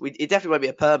see us. It definitely won't be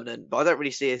a permanent, but I don't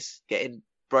really see us getting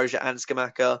Broja and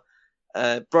Scamacca.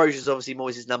 Broja's obviously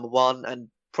Moyes' number 1, and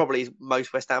probably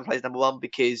most West Ham players number 1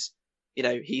 because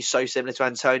he's so similar to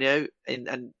Antonio,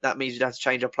 and that means we don't have to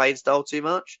change our playing style too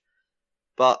much.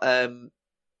 But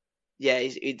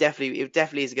it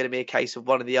definitely is going to be a case of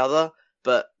one or the other.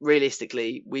 But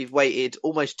realistically, we've waited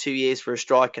almost 2 years for a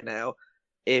striker now.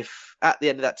 If at the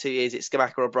end of that 2 years it's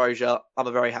Scamacca or Broja, I'm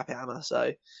a very happy hammer.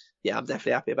 So, yeah, I'm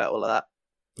definitely happy about all of that.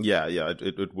 Yeah,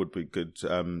 it would be good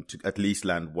to at least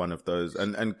land one of those.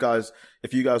 And guys,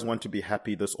 if you guys want to be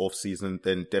happy this off season,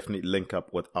 then definitely link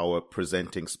up with our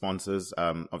presenting sponsors.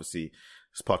 Obviously,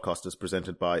 this podcast is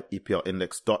presented by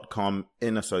EPLindex.com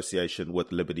in association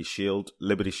with Liberty Shield.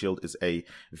 Liberty Shield is a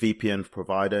VPN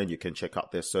provider, and you can check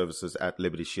out their services at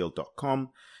libertyshield.com.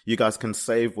 You guys can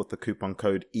save with the coupon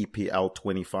code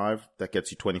EPL25. That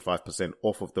gets you 25%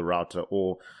 off of the router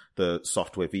or the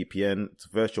software VPN. It's a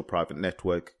virtual private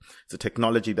network. It's a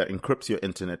technology that encrypts your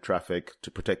internet traffic to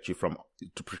protect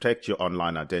your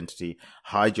online identity,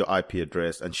 hide your IP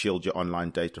address, and shield your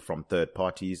online data from third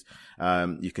parties.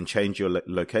 You can change your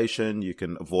location. You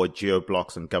can avoid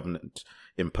geo-blocks and government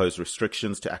imposed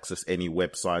restrictions to access any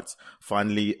websites.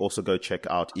 Finally, also go check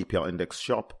out EPL Index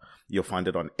Shop. You'll find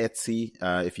it on Etsy.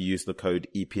 If you use the code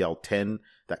EPL10,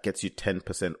 that gets you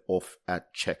 10% off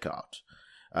at checkout.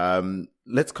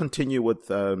 Let's continue with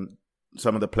some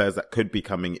of the players that could be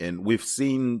coming in. We've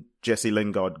seen Jesse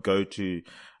Lingard go to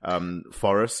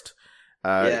Forest.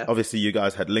 Obviously, you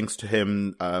guys had links to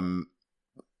him. I'm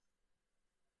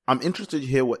interested to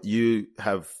hear what you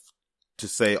have to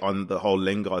say on the whole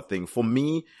Lingard thing. For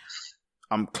me,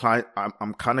 I'm kind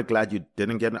of glad you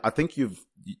didn't get it. I think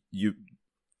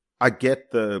I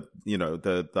get the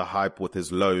hype with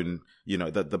his loan,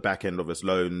 the back end of his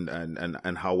loan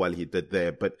and how well he did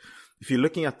there. But if you're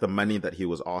looking at the money that he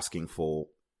was asking for,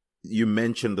 you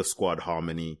mentioned the squad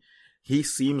harmony. He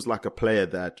seems like a player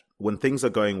that when things are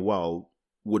going well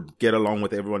would get along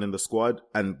with everyone in the squad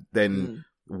and then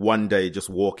one day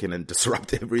just walk in and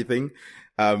disrupt everything.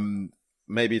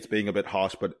 Maybe it's being a bit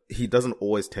harsh, but he doesn't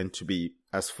always tend to be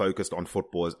as focused on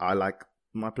football as I like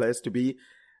my players to be.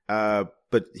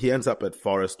 But he ends up at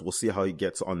Forest. We'll see how he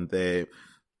gets on there.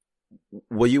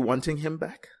 Were you wanting him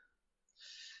back?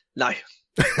 No,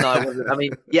 I wasn't. I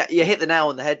mean, yeah, you hit the nail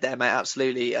on the head there, mate.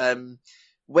 Absolutely.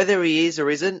 Whether he is or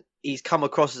isn't, he's come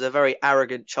across as a very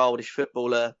arrogant, childish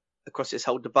footballer across this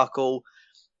whole debacle.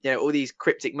 All these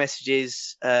cryptic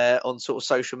messages on sort of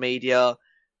social media,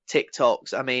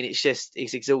 TikToks. I mean, it's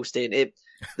exhausting.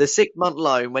 The 6-month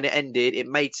loan, when it ended, it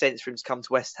made sense for him to come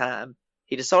to West Ham.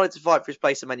 He decided to fight for his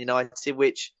place at Man United,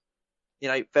 which,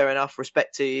 fair enough,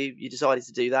 respect to you. You decided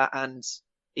to do that, and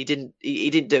he didn't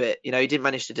do it. He didn't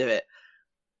manage to do it.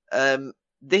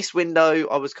 This window,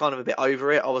 I was kind of a bit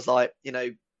over it. I was like,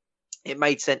 it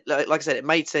made sense. Like I said, it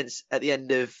made sense at the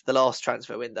end of the last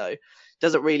transfer window.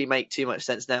 Doesn't really make too much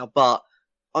sense now, but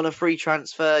on a free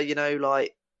transfer,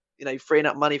 freeing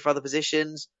up money for other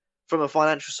positions from a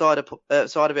financial side of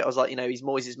it, I was like, he's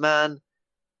Moyes' man.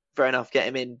 Fair enough, get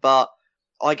him in, but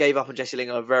I gave up on Jesse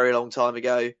Lingard a very long time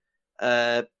ago.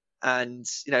 And,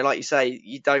 like you say,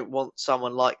 you don't want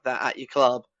someone like that at your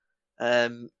club.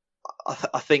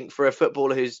 I think for a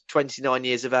footballer who's 29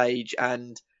 years of age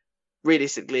and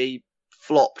realistically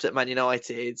flopped at Man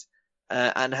United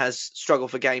and has struggled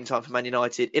for game time for Man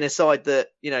United in a side that,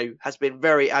 has been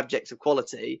very abject of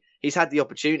quality, he's had the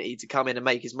opportunity to come in and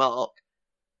make his mark.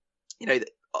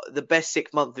 The best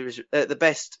 6 months of the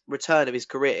best return of his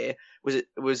career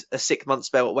was a 6-month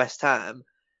spell at West Ham,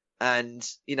 and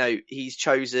he's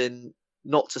chosen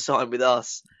not to sign with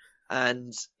us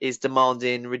and is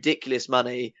demanding ridiculous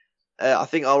money. I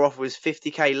think our offer was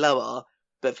 50k lower,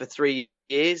 but for 3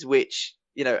 years, which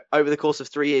over the course of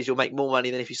 3 years you'll make more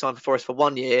money than if you sign for Forest for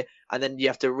 1 year, and then you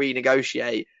have to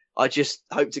renegotiate. I just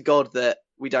hope to God that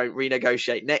we don't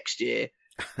renegotiate next year.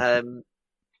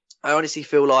 I honestly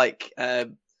feel like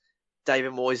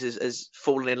David Moyes has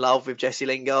fallen in love with Jesse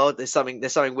Lingard. There's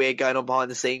something weird going on behind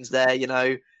the scenes there.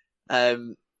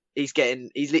 He's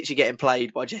literally getting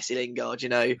played by Jesse Lingard.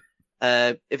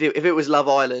 If it was Love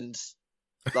Island,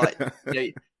 like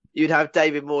you'd have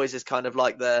David Moyes as kind of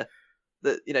like my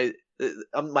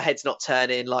head's not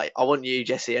turning. Like, I want you,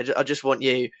 Jesse. I just want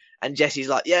you. And Jesse's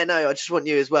like, yeah, no, I just want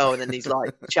you as well. And then he's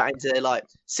like chatting to like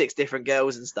 6 different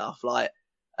girls and stuff. Like,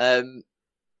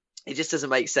 it just doesn't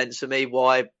make sense for me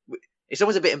why. It's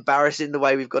almost a bit embarrassing the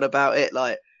way we've gone about it.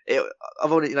 Like,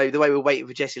 I've already, the way we're waiting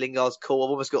for Jesse Lingard's call,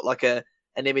 I've almost got like an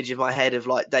image in my head of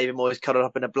like David Moyes cuddled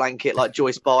up in a blanket, like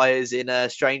Joyce Byers in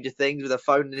Stranger Things, with a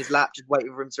phone in his lap, just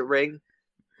waiting for him to ring.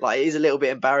 Like, it is a little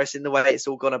bit embarrassing the way it's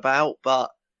all gone about, but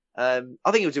I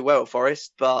think he'll do well at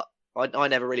Forest. But I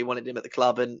never really wanted him at the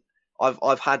club, and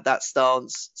I've had that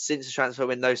stance since the transfer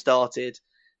window started.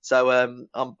 So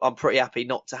I'm pretty happy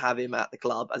not to have him at the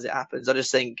club as it happens. I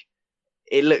just think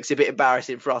it looks a bit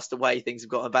embarrassing for us the way things have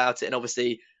gone about it. And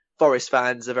obviously Forest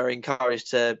fans are very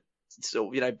encouraged to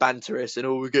sort of, banter us and,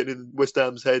 we're getting in West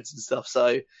Ham's heads and stuff.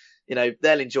 So,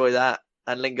 they'll enjoy that,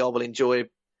 and Lingard will enjoy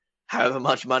however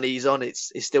much money he's on.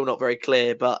 It's still not very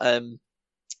clear, but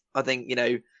I think,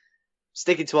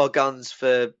 sticking to our guns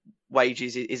for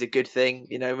wages is a good thing.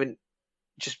 When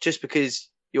just because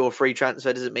you're a free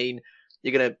transfer doesn't mean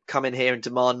you're going to come in here and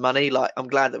demand money. Like, I'm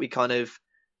glad that we kind of,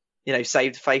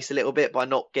 saved face a little bit by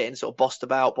not getting sort of bossed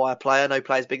about by a player. No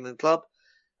player's bigger than the club.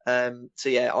 So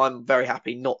yeah, I'm very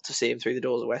happy not to see him through the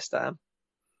doors of West Ham.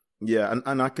 Yeah,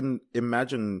 and I can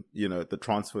imagine, the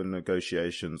transfer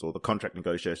negotiations or the contract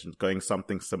negotiations going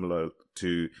something similar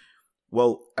to,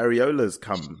 well, Areola's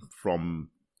come from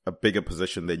a bigger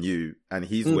position than you, and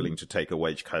he's willing to take a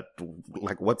wage cut.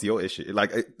 Like, what's your issue?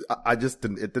 Like, I just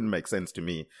didn't, it didn't make sense to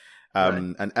me. Right.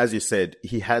 And as you said,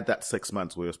 he had that 6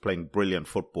 months where he was playing brilliant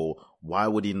football. Why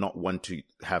would he not want to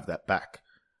have that back?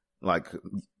 Like,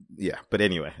 yeah, but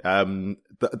anyway,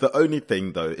 the only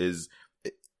thing though is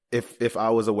if I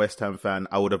was a West Ham fan,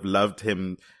 I would have loved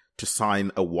him to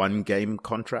sign a 1-game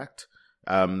contract.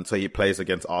 So he plays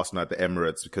against Arsenal at the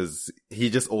Emirates, because he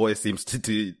just always seems to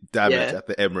do damage at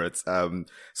the Emirates.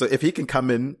 So if he can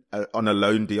come in on a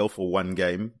loan deal for 1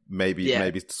 game,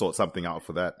 maybe sort something out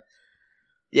for that.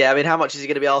 Yeah, I mean, how much is he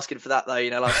going to be asking for that though?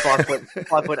 Like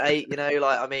 5.8.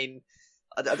 Like, I mean,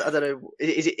 I don't know.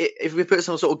 Is it, if we put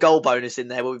some sort of goal bonus in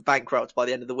there, we'll be bankrupt by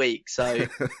the end of the week. So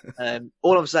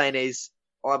all I'm saying is,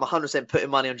 I'm 100% putting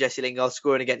money on Jesse Lingard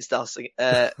scoring against us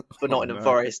for Nottingham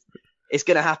Forest. It's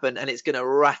going to happen, and it's going to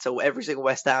rattle every single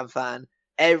West Ham fan.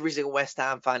 Every single West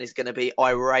Ham fan is going to be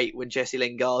irate when Jesse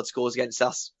Lingard scores against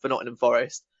us for Nottingham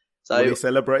Forest. So, will he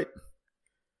celebrate?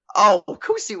 Oh, of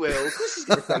course he will. Of course he's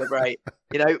going to celebrate.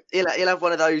 He'll have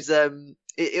one of those.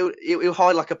 He'll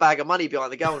hide like a bag of money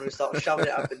behind the goal and he'll start shoving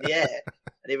it up in the air.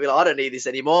 And he'll be like, "I don't need this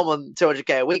anymore. I'm on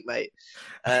 200k a week, mate."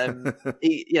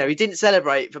 He didn't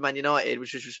celebrate for Man United,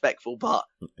 which was respectful, but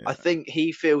I think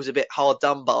he feels a bit hard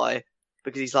done by,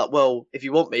 because he's like, well, if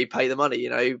you want me, pay the money,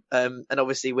 and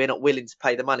obviously we're not willing to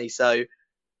pay the money. So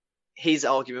his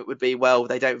argument would be, well,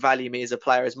 they don't value me as a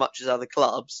player as much as other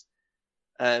clubs.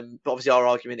 But obviously our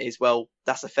argument is, well,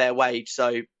 that's a fair wage.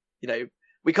 So,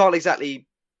 we can't exactly,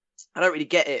 I don't really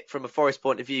get it from a Forest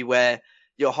point of view, where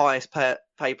your highest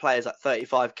paid player is like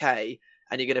 35k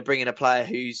and you're going to bring in a player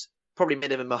who's probably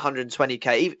minimum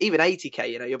 120k, even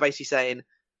 80k. You're basically saying,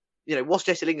 what's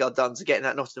Jesse Lingard done to get in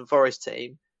that Nottingham Forest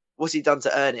team? What's he done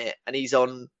to earn it? And he's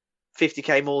on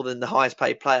 50k more than the highest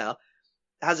paid player.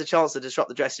 Has a chance to disrupt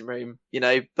the dressing room,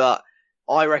 but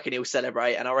I reckon he'll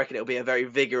celebrate, and I reckon it'll be a very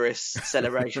vigorous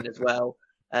celebration as well.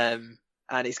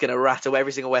 And it's going to rattle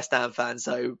every single West Ham fan.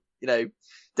 So,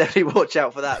 definitely watch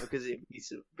out for that, because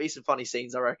it'll be some funny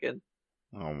scenes, I reckon.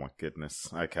 Oh my goodness.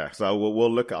 Okay. So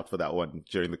we'll look out for that one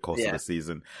during the course of the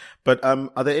season. But,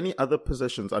 are there any other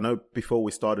positions? I know before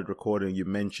we started recording, you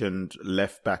mentioned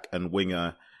left back and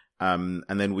winger. And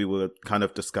then we were kind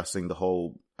of discussing the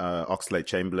whole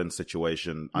Oxlade-Chamberlain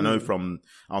situation. I know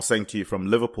I was saying to you, from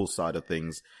Liverpool's side of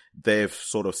things, they've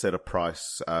sort of set a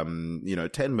price,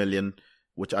 10 million,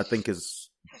 which I think is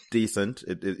decent.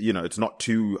 It's not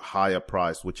too high a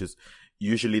price, which is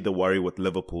usually the worry with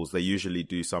Liverpool's. They usually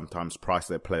do sometimes price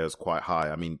their players quite high.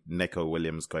 I mean, Neco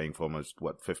Williams going for almost,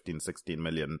 15, 16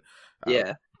 million.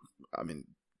 Yeah. I mean,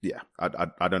 yeah,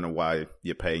 I don't know why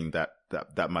you're paying that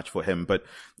much for him, but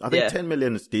I think 10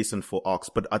 million is decent for Ox.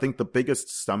 But I think the biggest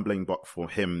stumbling block for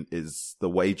him is the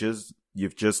wages.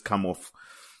 You've just come off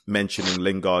mentioning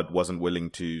Lingard wasn't willing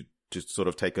to sort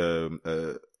of take a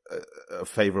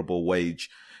favorable wage.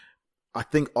 I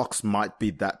think Ox might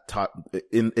be that type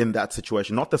in that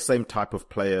situation, not the same type of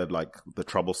player like the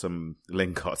troublesome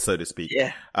Lingard, so to speak.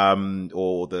 Yeah.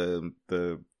 Or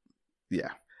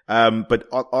but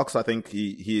Ox, I think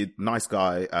he nice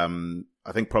guy.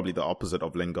 I think probably the opposite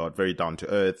of Lingard, very down to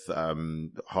earth,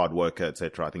 hard worker,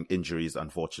 etc. I think injuries,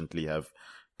 unfortunately, have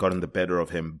gotten the better of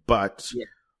him. But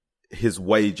his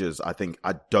wages, I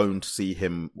don't see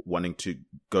him wanting to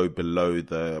go below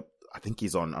I think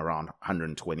he's on around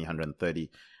 120,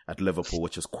 130 at Liverpool,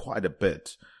 which is quite a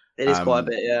bit. It is quite a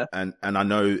bit, yeah. And I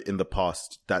know in the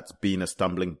past that's been a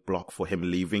stumbling block for him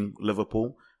leaving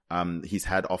Liverpool. He's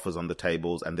had offers on the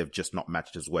tables and they've just not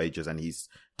matched his wages and he's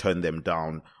turned them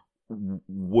down.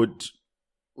 Would,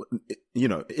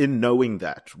 in knowing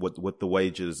that with the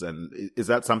wages, and is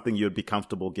that something you'd be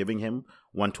comfortable giving him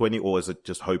 120, or is it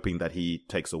just hoping that he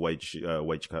takes a wage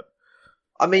cut?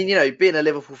 I mean, being a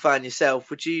Liverpool fan yourself,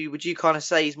 would you kind of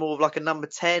say he's more of like a number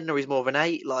 10 or he's more of an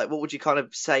 8? Like, what would you kind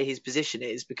of say his position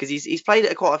is? Because he's played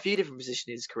at quite a few different positions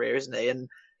in his career, isn't he? And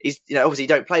he's, obviously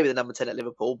don't play with the number 10 at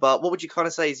Liverpool, but what would you kind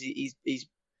of say he's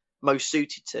most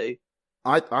suited to?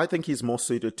 I think he's more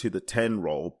suited to the 10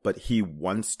 role, but he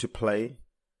wants to play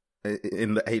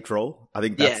in the 8 role. I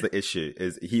think that's the issue.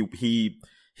 Is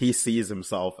he sees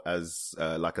himself as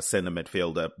like a centre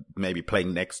midfielder, maybe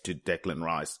playing next to Declan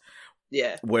Rice.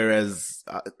 Yeah. Whereas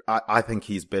I think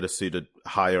he's better suited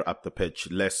higher up the pitch,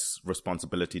 less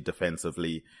responsibility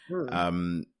defensively. I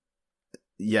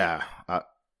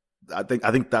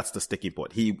think that's the sticking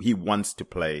point. He wants to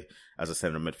play as a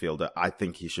centre midfielder. I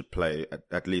think he should play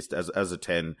at least as a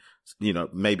 10,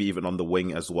 maybe even on the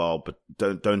wing as well, but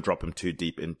don't drop him too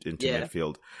deep into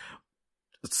midfield.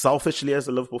 Selfishly, as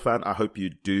a Liverpool fan, I hope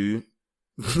you do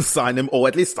sign him, or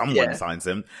at least someone signs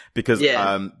him, because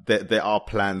there are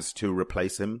plans to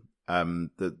replace him.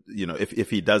 If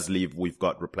he does leave, we've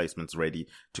got replacements ready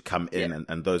to come in,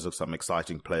 and those are some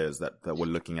exciting players that we're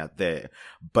looking at there.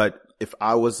 But if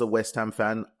I was a West Ham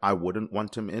fan, I wouldn't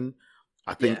want him in.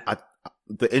 I think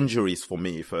the injuries for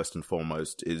me, first and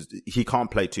foremost, is he can't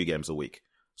play 2 games a week.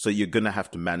 So you're going to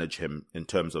have to manage him in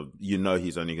terms of,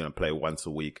 he's only going to play once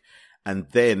a week. And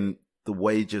then the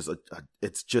wages,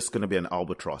 it's just going to be an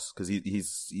albatross because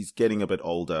he's getting a bit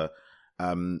older.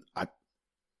 I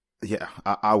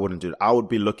wouldn't do it. I would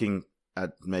be looking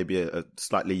at maybe a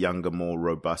slightly younger, more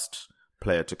robust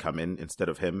player to come in instead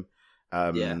of him.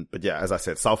 But as I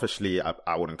said, selfishly,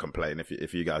 I wouldn't complain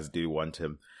if you guys do want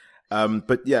him.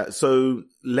 So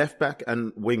left back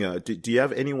and winger, do you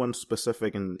have anyone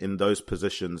specific in those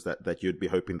positions that you'd be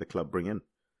hoping the club bring in?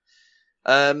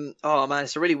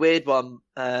 It's a really weird one,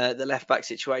 the left back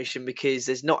situation, because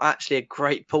there's not actually a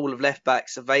great pool of left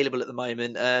backs available at the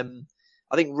moment.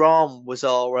 I think Rahm was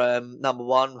our number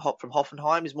one from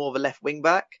Hoffenheim, is more of a left wing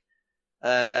back.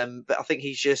 But I think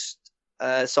he's just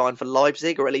signed for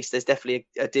Leipzig, or at least there's definitely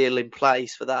a deal in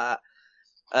place for that.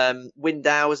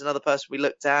 Window was another person we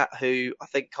looked at, who I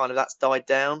think kind of that's died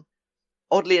down.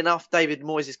 Oddly enough, David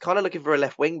Moyes is kind of looking for a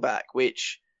left wing back,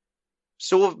 which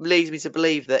sort of leads me to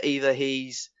believe that either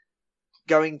he's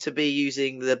going to be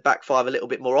using the back five a little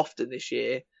bit more often this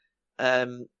year,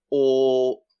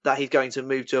 or that he's going to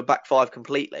move to a back five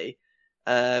completely.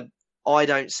 I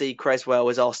don't see Cresswell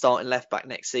as our starting left back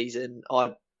next season.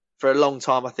 For a long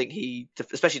time, I think he,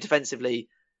 especially defensively,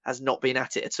 has not been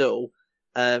at it at all.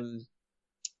 From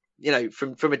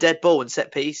a dead ball and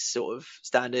set piece sort of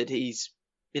standard, he's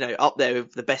up there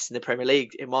with the best in the Premier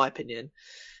League, in my opinion.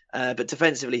 But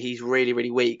defensively, he's really, really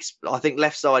weak. I think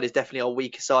left side is definitely our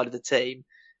weaker side of the team.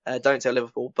 Don't tell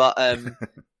Liverpool. But,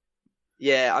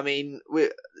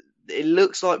 it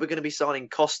looks like we're going to be signing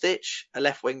Kostic, a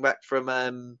left wing back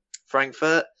from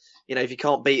Frankfurt. If you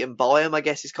can't beat him, buy him, I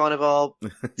guess, is kind of our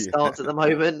stance at the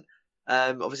moment.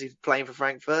 Obviously, playing for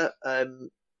Frankfurt.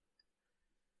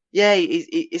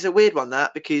 It's a weird one,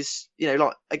 that, because, he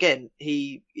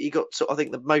got, I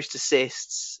think, the most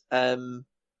assists. Not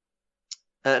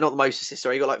the most assists,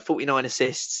 sorry. He got like 49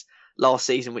 assists last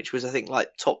season, which was, I think, like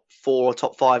top 4 or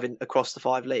top 5 across the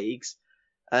 5 leagues.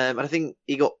 And I think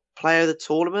he got player of the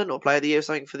tournament or player of the year or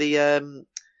something for the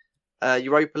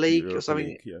Europa League or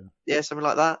something. Yeah, something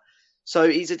like that. So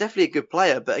he's definitely a good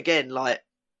player, but again, like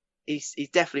he's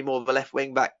definitely more of a left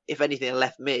wing back, if anything, a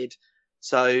left mid.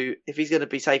 So if he's going to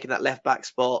be taking that left back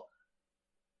spot,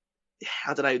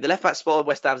 I don't know. The left back spot of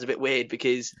West Ham's a bit weird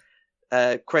because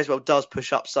Cresswell does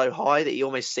push up so high that he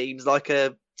almost seems like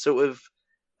a sort of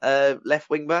left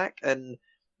wing back, and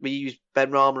we use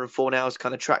Ben Rama and Fornals to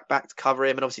kind of track back to cover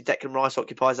him, and obviously Declan Rice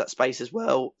occupies that space as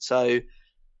well. So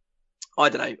I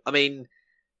don't know. I mean,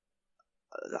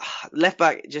 left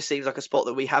back just seems like a spot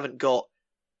that we haven't got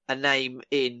a name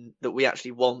in that we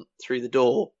actually want through the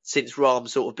door since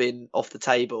Ram's sort of been off the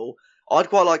table. I'd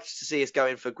quite like to see us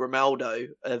going for Grimaldo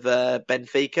of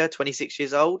Benfica, 26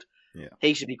 years old. Yeah,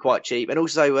 he should be quite cheap, and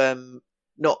also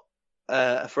not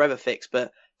a forever fix,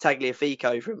 but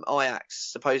Tagliafico from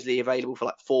Ajax, supposedly available for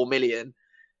like 4 million.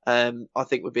 I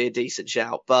think would be a decent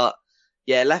shout. But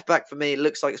yeah, left back for me, it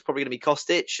looks like it's probably going to be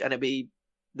Kostic, and it'd be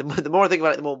the more I think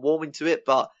about it, the more I'm warming to it.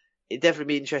 But it'd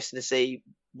definitely be interesting to see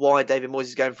why David Moyes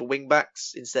is going for wing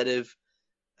backs instead of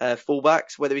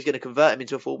fullbacks. Whether he's going to convert him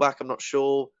into a fullback, I'm not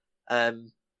sure. But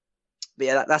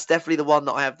yeah, that's definitely the one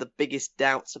that I have the biggest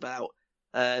doubts about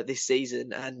this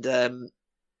season. And I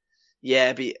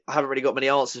haven't really got many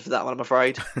answers for that one, I'm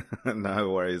afraid. No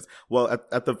worries. Well,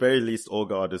 at the very least,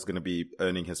 Orgard is going to be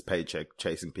earning his paycheck,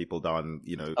 chasing people down,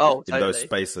 in those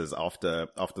spaces after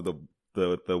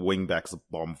the wing backs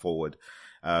bomb forward.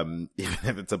 Even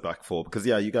if it's a back four, because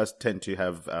you guys tend to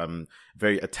have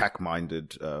very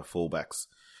attack-minded fullbacks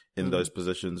in those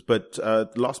positions. But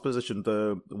last position,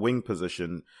 the wing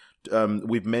position,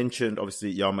 we've mentioned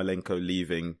obviously Yarmolenko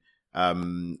leaving.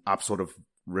 I've sort of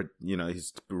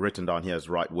he's written down here as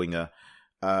right winger,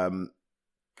 can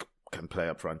play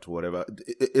up front or whatever.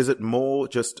 Is it more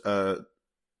just a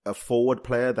forward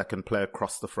player that can play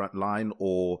across the front line,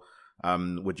 or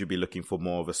would you be looking for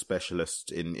more of a specialist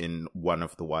in one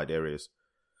of the wide areas?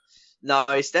 No,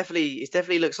 it's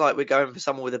definitely looks like we're going for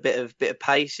someone with a bit of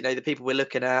pace. You know, the people we're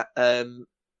looking at,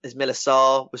 as Miller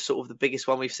Sarr was sort of the biggest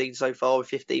one we've seen so far with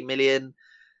 15 million.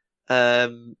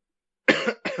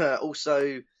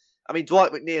 Also, I mean,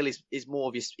 Dwight McNeil is more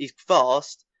of he's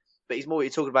fast, but he's more what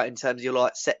you're talking about in terms of your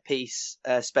like set piece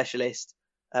specialist.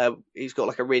 He's got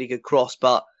like a really good cross,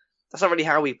 but that's not really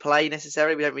how we play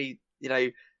necessarily. We don't really, you know,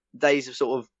 days of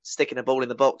sort of sticking a ball in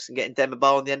the box and getting Demba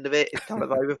on the end of it is kind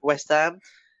of over for West Ham.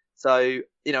 So,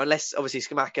 you know, unless obviously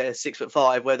Scamacca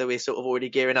 6'5", whether we're sort of already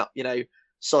gearing up, you know,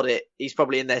 sod it, he's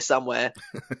probably in there somewhere.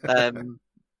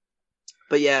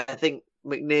 But yeah, I think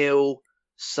McNeil,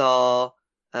 Sarr,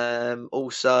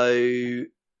 also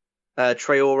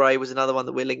Traore was another one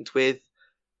that we're linked with.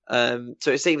 So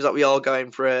it seems like we are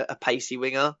going for a pacey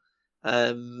winger.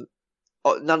 None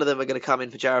of them are going to come in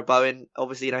for Jarrod Bowen.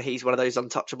 Obviously, you know, he's one of those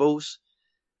untouchables.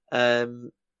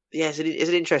 Yeah, it's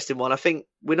an interesting one. I think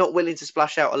we're not willing to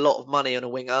splash out a lot of money on a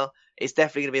winger. It's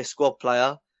definitely going to be a squad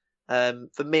player.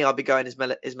 For me, I'd be going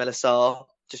Ismaila Sarr,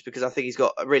 just because I think he's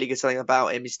got a really good something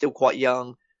about him. He's still quite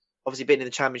young. Obviously, being in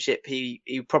the Championship, he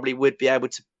probably would be able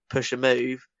to push a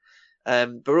move.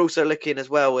 But we're also looking as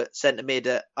well at centre mid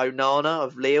at Onana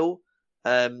of Lille.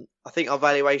 I think our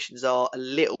valuations are a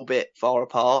little bit far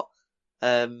apart.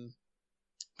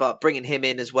 But bringing him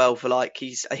in as well for like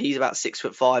he's about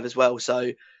 6'5" as well.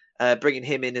 So bringing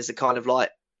him in as a kind of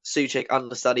like Souček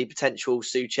understudy, potential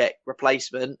Souček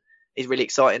replacement is really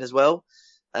exciting as well.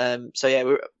 So yeah,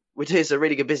 we're doing some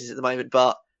really good business at the moment,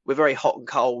 but we're very hot and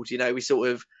cold. You know, we sort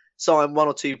of sign one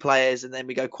or two players and then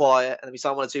we go quiet, and then we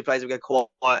sign one or two players and we go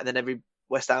quiet, and then every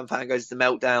West Ham fan goes to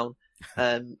meltdown.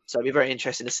 So it'll be very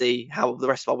interesting to see how the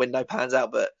rest of our window pans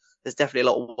out, but there's definitely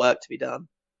a lot of work to be done.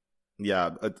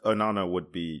 Yeah, Onana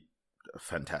would be a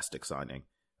fantastic signing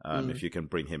if you can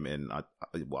bring him in.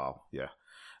 Wow, yeah.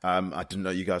 I didn't know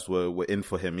you guys were in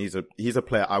for him. He's a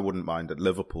player I wouldn't mind at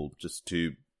Liverpool. Just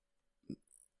to,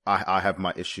 I have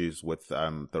my issues with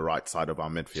the right side of our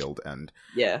midfield, and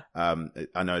yeah,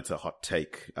 I know it's a hot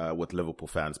take with Liverpool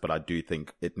fans, but I do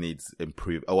think it needs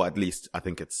improve, or at least I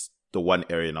think it's the one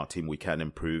area in our team we can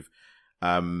improve.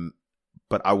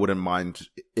 But I wouldn't mind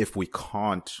if we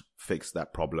can't fix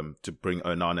that problem to bring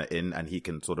Onana in and he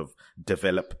can sort of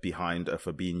develop behind a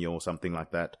Fabinho or something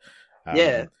like that.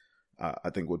 Yeah. I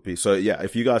think would be. So yeah,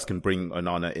 if you guys can bring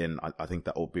Onana in, I think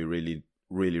that would be really,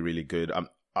 really, really good.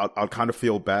 I'll kind of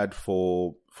feel bad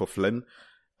for Flynn,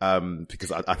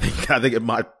 because I think it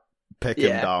might peck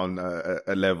him down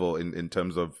a level in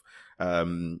terms of,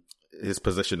 his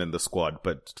position in the squad,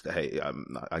 but hey,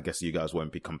 I guess you guys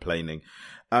won't be complaining.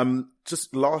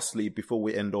 Just lastly, before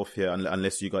we end off here,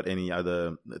 unless you got any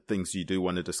other things you do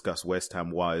want to discuss West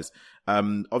Ham wise,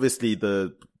 obviously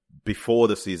before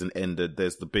the season ended,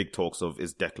 there's the big talks of,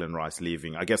 is Declan Rice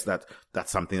leaving? I guess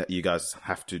that's something that you guys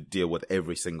have to deal with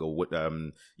every single,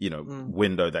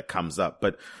 window that comes up.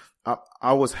 But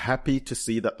I was happy to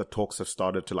see that the talks have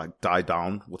started to like die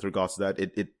down with regards to that.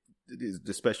 It is,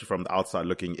 especially from the outside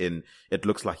looking in, it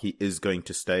looks like he is going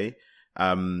to stay.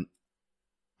 I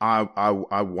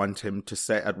want him to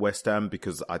stay at West Ham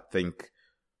because I think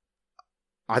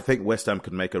West Ham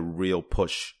could make a real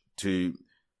push to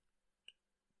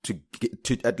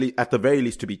at the very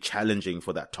least to be challenging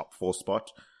for that top 4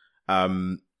 spot.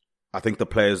 I think the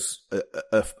players,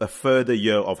 a further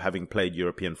year of having played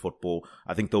European football,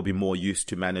 I think they'll be more used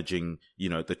to managing,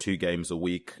 the 2 games a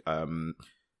week,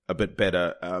 a bit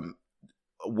better.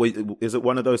 Is it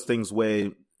one of those things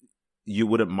where you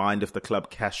wouldn't mind if the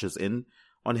club cashes in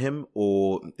on him?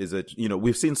 Or is it,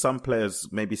 we've seen some players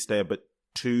maybe stay a bit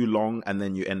too long and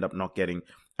then you end up not getting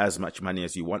as much money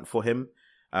as you want for him?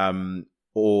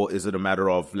 Or is it a matter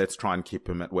of, let's try and keep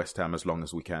him at West Ham as long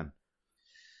as we can?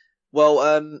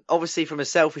 Well, obviously from a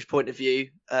selfish point of view,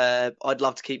 I'd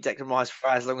love to keep Declan Rice for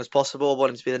as long as possible. I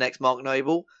want him to be the next Mark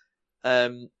Noble.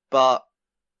 But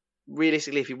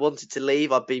realistically, if he wanted to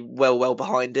leave, I'd be well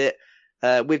behind it.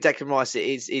 With Declan Rice, it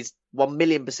is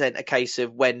 1,000,000% a case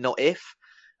of when, not if.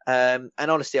 And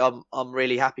honestly, I'm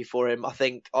really happy for him. I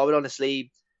think I would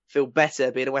honestly feel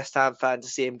better being a West Ham fan to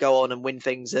see him go on and win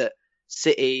things at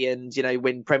City and,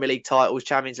 win Premier League titles,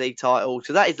 Champions League titles.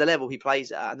 So that is the level he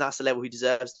plays at, and that's the level he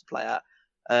deserves to play at.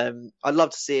 I'd love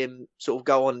to see him sort of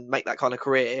go on and make that kind of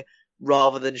career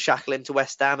rather than shackle him to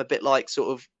West Ham, a bit like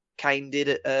sort of Kane did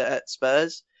at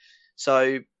Spurs.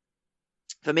 So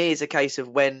for me, it's a case of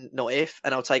when, not if,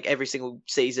 and I'll take every single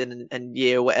season and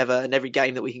year or whatever, and every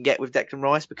game that we can get with Declan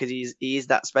Rice because he is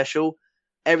that special.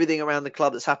 Everything around the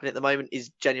club that's happening at the moment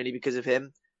is genuinely because of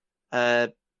him.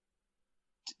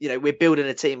 We're building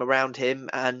a team around him,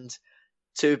 and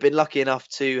to have been lucky enough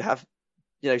to have,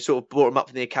 sort of brought him up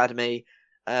from the academy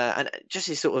and just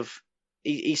his sort of,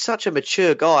 he's such a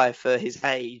mature guy for his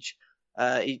age.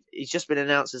 He's just been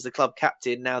announced as the club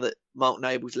captain now that Mark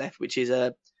Noble's left, which is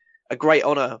a great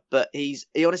honour. But he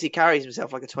honestly carries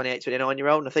himself like a 28,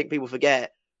 29-year-old, and I think people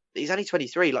forget that he's only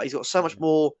 23. Like, he's got so much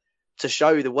more to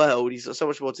show the world. He's got so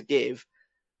much more to give.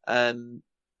 I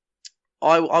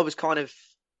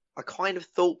kind of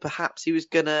thought perhaps he was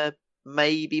gonna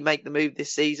maybe make the move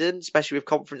this season, especially with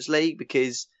Conference League,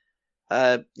 because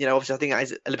obviously I think that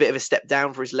is a bit of a step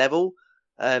down for his level.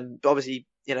 But obviously,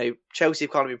 Chelsea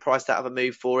have kind of been priced out of a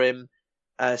move for him.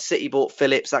 City bought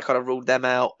Phillips, that kind of ruled them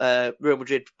out. Real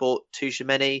Madrid bought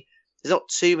Tchouaméni. There's not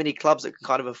too many clubs that can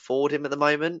kind of afford him at the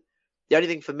moment. The only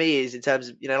thing for me is in terms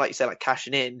of, like you said, like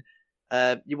cashing in,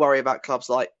 you worry about clubs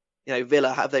like,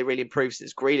 Villa. Have they really improved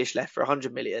since Grealish left for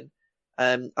 100 million?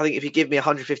 I think if you give me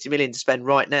 150 million to spend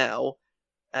right now,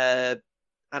 and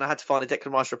I had to find a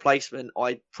Declan Rice replacement,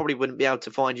 I probably wouldn't be able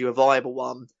to find you a viable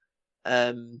one.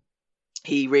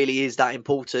 He really is that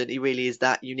important. He really is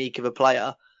that unique of a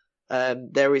player.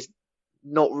 There is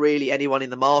not really anyone in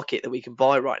the market that we can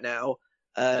buy right now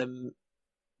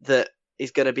that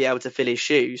is going to be able to fill his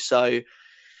shoes. So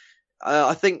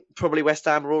I think probably West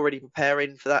Ham are already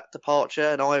preparing for that departure,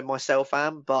 and I myself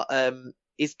am. But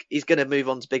he's going to move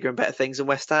on to bigger and better things than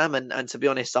West Ham. And to be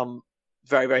honest, I'm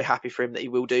very, very happy for him that he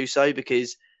will do so,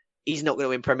 because he's not going to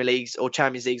win Premier Leagues or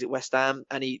Champions Leagues at West Ham,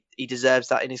 and he deserves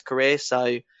that in his career.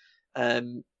 So,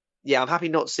 I'm happy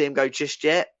not to see him go just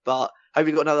yet, but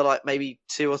hopefully got another maybe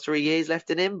 2 or 3 years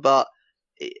left in him. But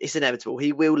it's inevitable.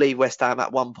 He will leave West Ham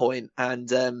at one point,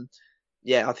 and I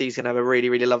think he's going to have a really,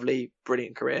 really lovely,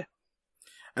 brilliant career.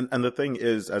 And the thing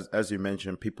is, as you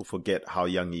mentioned, people forget how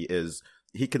young he is.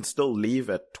 He can still leave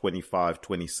at 25,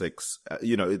 26. I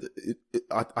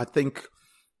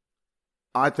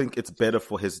think it's better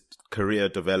for his career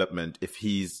development if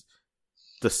he's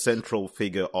the central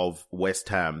figure of West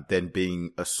Ham than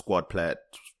being a squad player at,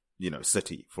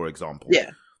 City, for example.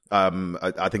 Yeah.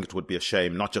 I think it would be a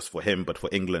shame, not just for him, but for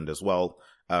England as well.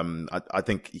 I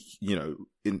think,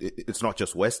 it's not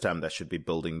just West Ham that should be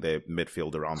building their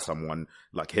midfield around someone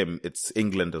like him. It's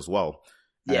England as well.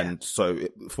 Yeah. And so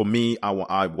for me,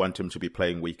 I want him to be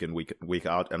playing week in, week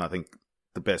out. And I think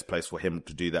the best place for him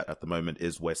to do that at the moment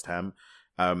is West Ham.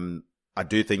 I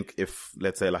do think if,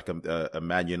 let's say, like a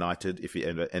Man United, if he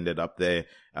ended up there,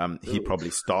 he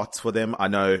probably starts for them. I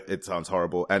know it sounds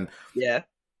horrible.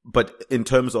 But in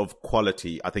terms of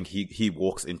quality, I think he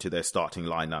walks into their starting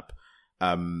lineup.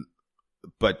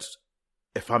 But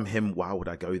if I'm him, why would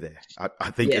I go there?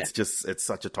 I think it's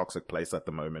such a toxic place at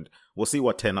the moment. We'll see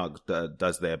what Ten Hag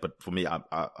does there, but for me,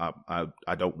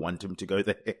 I don't want him to go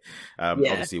there.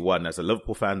 Obviously, one, as a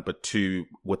Liverpool fan, but two,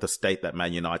 with the state that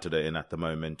Man United are in at the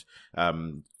moment,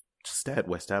 just stay at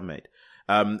West Ham, mate.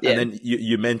 And then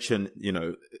you mentioned,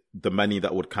 the money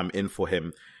that would come in for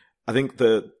him. I think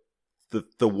the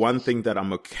one thing that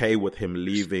I'm okay with him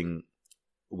leaving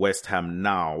West Ham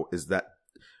now is that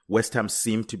West Ham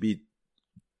seem to be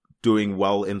doing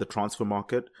well in the transfer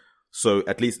market. So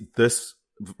at least this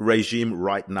regime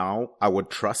right now, I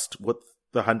would trust with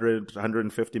the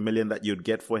 150 million that you'd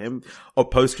get for him,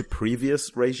 opposed to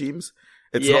previous regimes.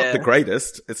 It's not the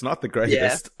greatest. It's not the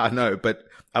greatest. I know, but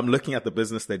I'm looking at the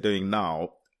business they're doing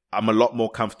now. I'm a lot more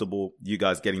comfortable you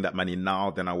guys getting that money now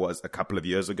than I was a couple of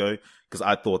years ago, because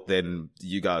I thought then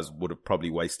you guys would have probably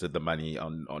wasted the money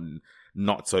on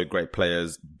not so great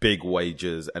players, big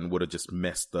wages, and would have just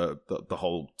messed the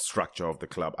whole structure of the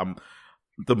club.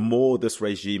 The more this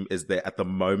regime is there at the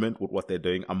moment with what they're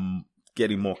doing, I'm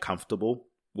getting more comfortable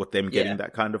with them getting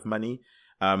that kind of money.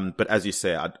 But as you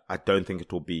say, I don't think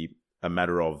it will be a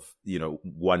matter of,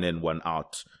 one in, one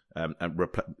out, and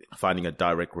finding a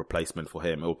direct replacement for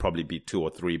him. It will probably be 2 or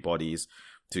 3 bodies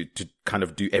to kind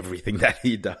of do everything that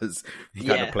he does. He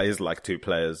kind of plays like 2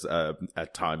 players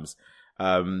at times.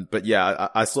 But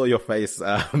I saw your face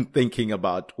thinking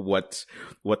about what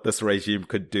this regime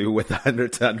could do with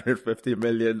 100 to 150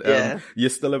 million. You're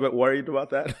still a bit worried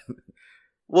about that?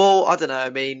 Well, I don't know. I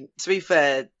mean, to be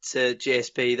fair to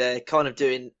GSP, they're kind of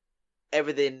doing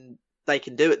everything they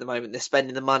can do at the moment. They're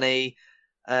spending the money.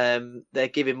 They're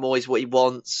giving Moyes what he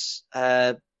wants.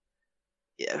 I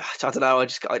don't know. I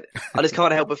just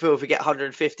can't help but feel if we get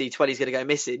 150, 20 is going to go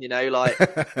missing.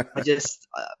 I just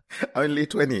only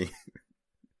 20.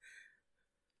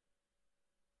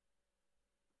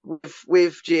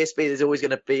 With GSP, there's always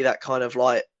going to be that kind of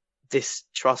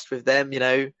distrust with them.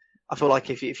 I feel like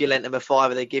if you lent them a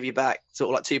 £5, they give you back sort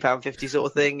of like £2.50 sort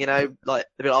of thing. Like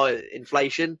a bit like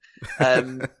inflation.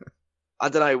 I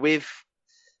don't know. With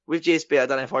GSP, I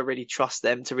don't know if I really trust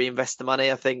them to reinvest the money.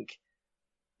 I think,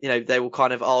 they will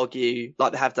kind of argue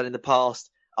like they have done in the past.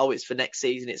 Oh, it's for next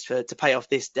season. It's to pay off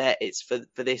this debt. It's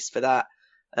for this, for that.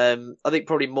 I think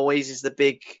probably Moyes is the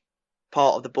big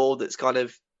part of the board that's kind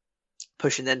of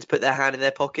pushing them to put their hand in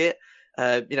their pocket.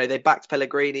 They backed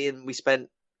Pellegrini and we spent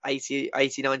 90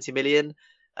 million.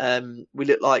 We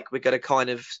look like we're going to kind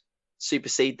of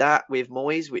supersede that with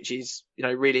Moyes, which is,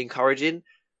 really encouraging.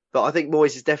 But I think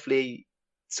Moyes is definitely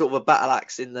sort of a battle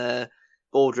axe in the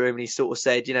boardroom. And he sort of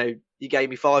said, you gave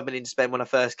me 5 million to spend when I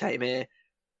first came here.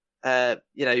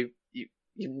 You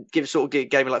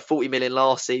gave me like 40 million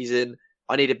last season.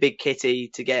 I need a big kitty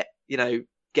to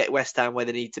get West Ham where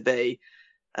they need to be.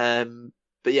 But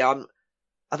yeah,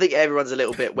 I think everyone's a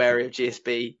little bit wary of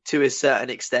GSB to a certain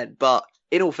extent, but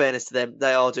in all fairness to them,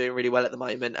 they are doing really well at the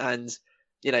moment. And,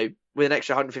 with an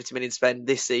extra 150 million spend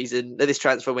this season, this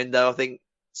transfer window, I think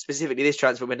specifically this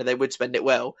transfer window, they would spend it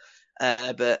well.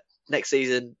 But next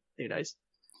season, who knows?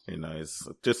 Who knows?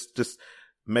 Just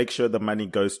make sure the money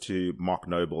goes to Mark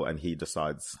Noble and he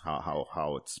decides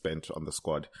how it's spent on the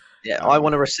squad. Yeah, I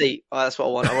want a receipt. That's what I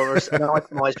want. I want an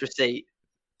itemised receipt.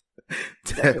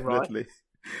 Definitely.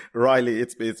 Riley,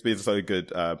 it's been so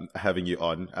good having you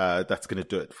on. That's going to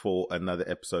do it for another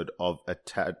episode of A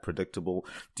Tad Predictable.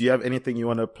 Do you have anything you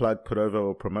want to plug, put over,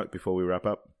 or promote before we wrap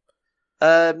up?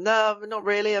 No, not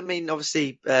really. I mean,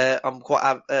 obviously, I'm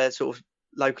quite sort of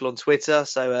local on Twitter,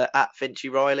 so at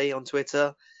Finchy Riley on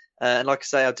Twitter. And like I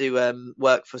say, I do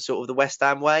work for sort of the West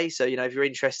Ham way. So, if you're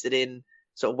interested in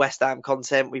sort of West Ham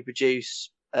content, we produce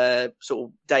sort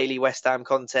of daily West Ham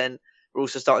content. We're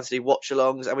also starting to do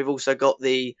watch-alongs, and we've also got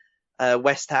the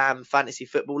West Ham Fantasy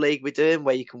Football League we're doing,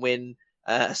 where you can win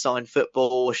a signed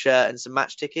football, a shirt, and some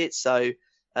match tickets. So,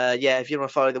 if you want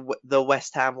to follow the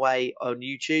West Ham way on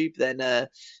YouTube, then I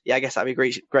guess that'd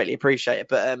be greatly appreciated.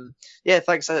 But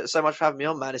thanks so much for having me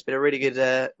on, man. It's been a really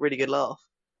good laugh.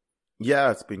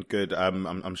 Yeah, it's been good.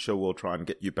 I'm sure we'll try and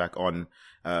get you back on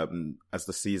as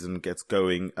the season gets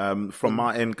going. From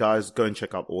my end, guys, go and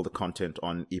check out all the content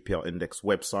on EPL Index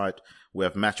website. We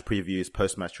have match previews,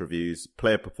 post-match reviews,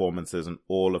 player performances, and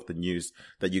all of the news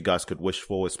that you guys could wish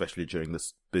for, especially during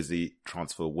this busy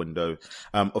transfer window.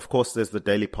 Of course, there's the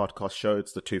daily podcast show.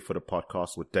 It's the 2-Footer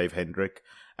podcast with Dave Hendrick.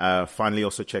 Finally,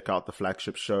 also check out the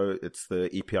flagship show. It's the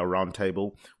EPL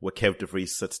Roundtable, where Kev De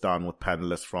Vries sits down with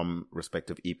panelists from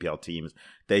respective EPL teams.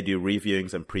 They do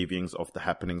reviewings and previewings of the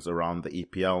happenings around the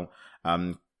EPL.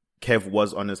 Kev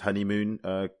was on his honeymoon,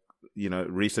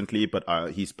 recently, but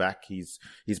he's back. He's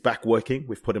back working.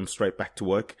 We've put him straight back to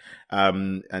work.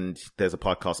 And there's a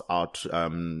podcast out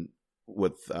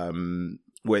with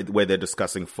where they're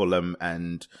discussing Fulham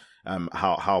and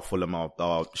how Fulham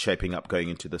are shaping up going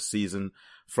into the season.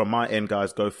 From my end,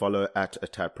 guys, go follow at A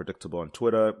Tad Predictable on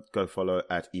Twitter. Go follow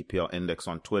at EPL Index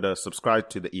on Twitter. Subscribe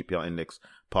to the EPL Index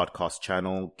podcast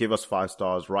channel. Give us 5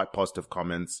 stars. Write positive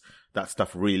comments. That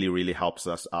stuff really, really helps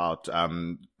us out.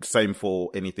 Same for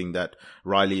anything that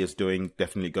Riley is doing.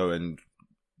 Definitely go and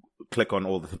click on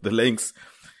all the links.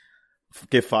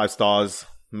 Give 5 stars.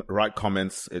 Write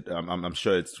comments. I'm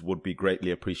sure it would be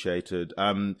greatly appreciated.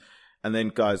 And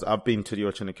then, guys, I've been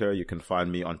Tidio Chinikura. You can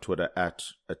find me on Twitter at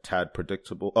Tad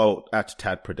Predicts.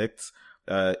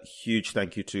 Huge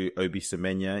thank you to Obi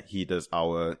Semenya. He does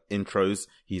our intros.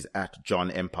 He's at John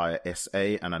Empire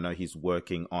SA, and I know he's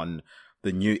working on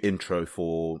the new intro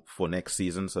for next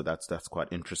season. So that's quite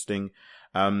interesting.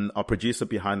 Our producer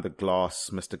behind the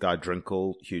glass, Mr. Guy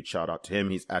Drinkle. Huge shout out to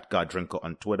him. He's at Guy Drinkle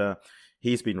on Twitter.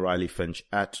 He's been Riley Finch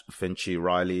at Finchy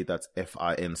Riley. That's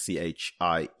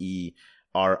FINCHIE.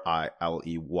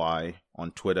 RILEY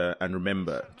on Twitter. And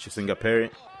remember, Chisinga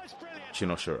Peri,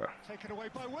 Chinoshura. Taken away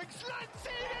by Wings.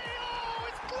 Oh,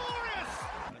 it's glorious!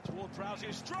 Toward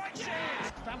Rousey, strikes it!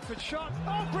 Bamford shot.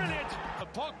 Oh, brilliant! The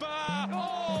Pogba.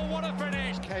 Oh, what a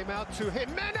finish! Came out to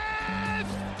Jimenez!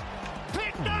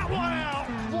 Picked that one out!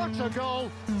 What a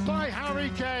goal by Harry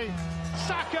Kane!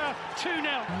 Saka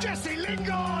 2-0. Jesse Lingard.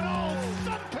 Oh,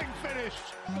 thumping finish!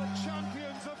 The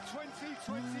champions of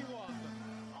 2021.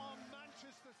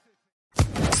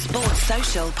 Sports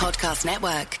Social Podcast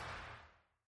Network.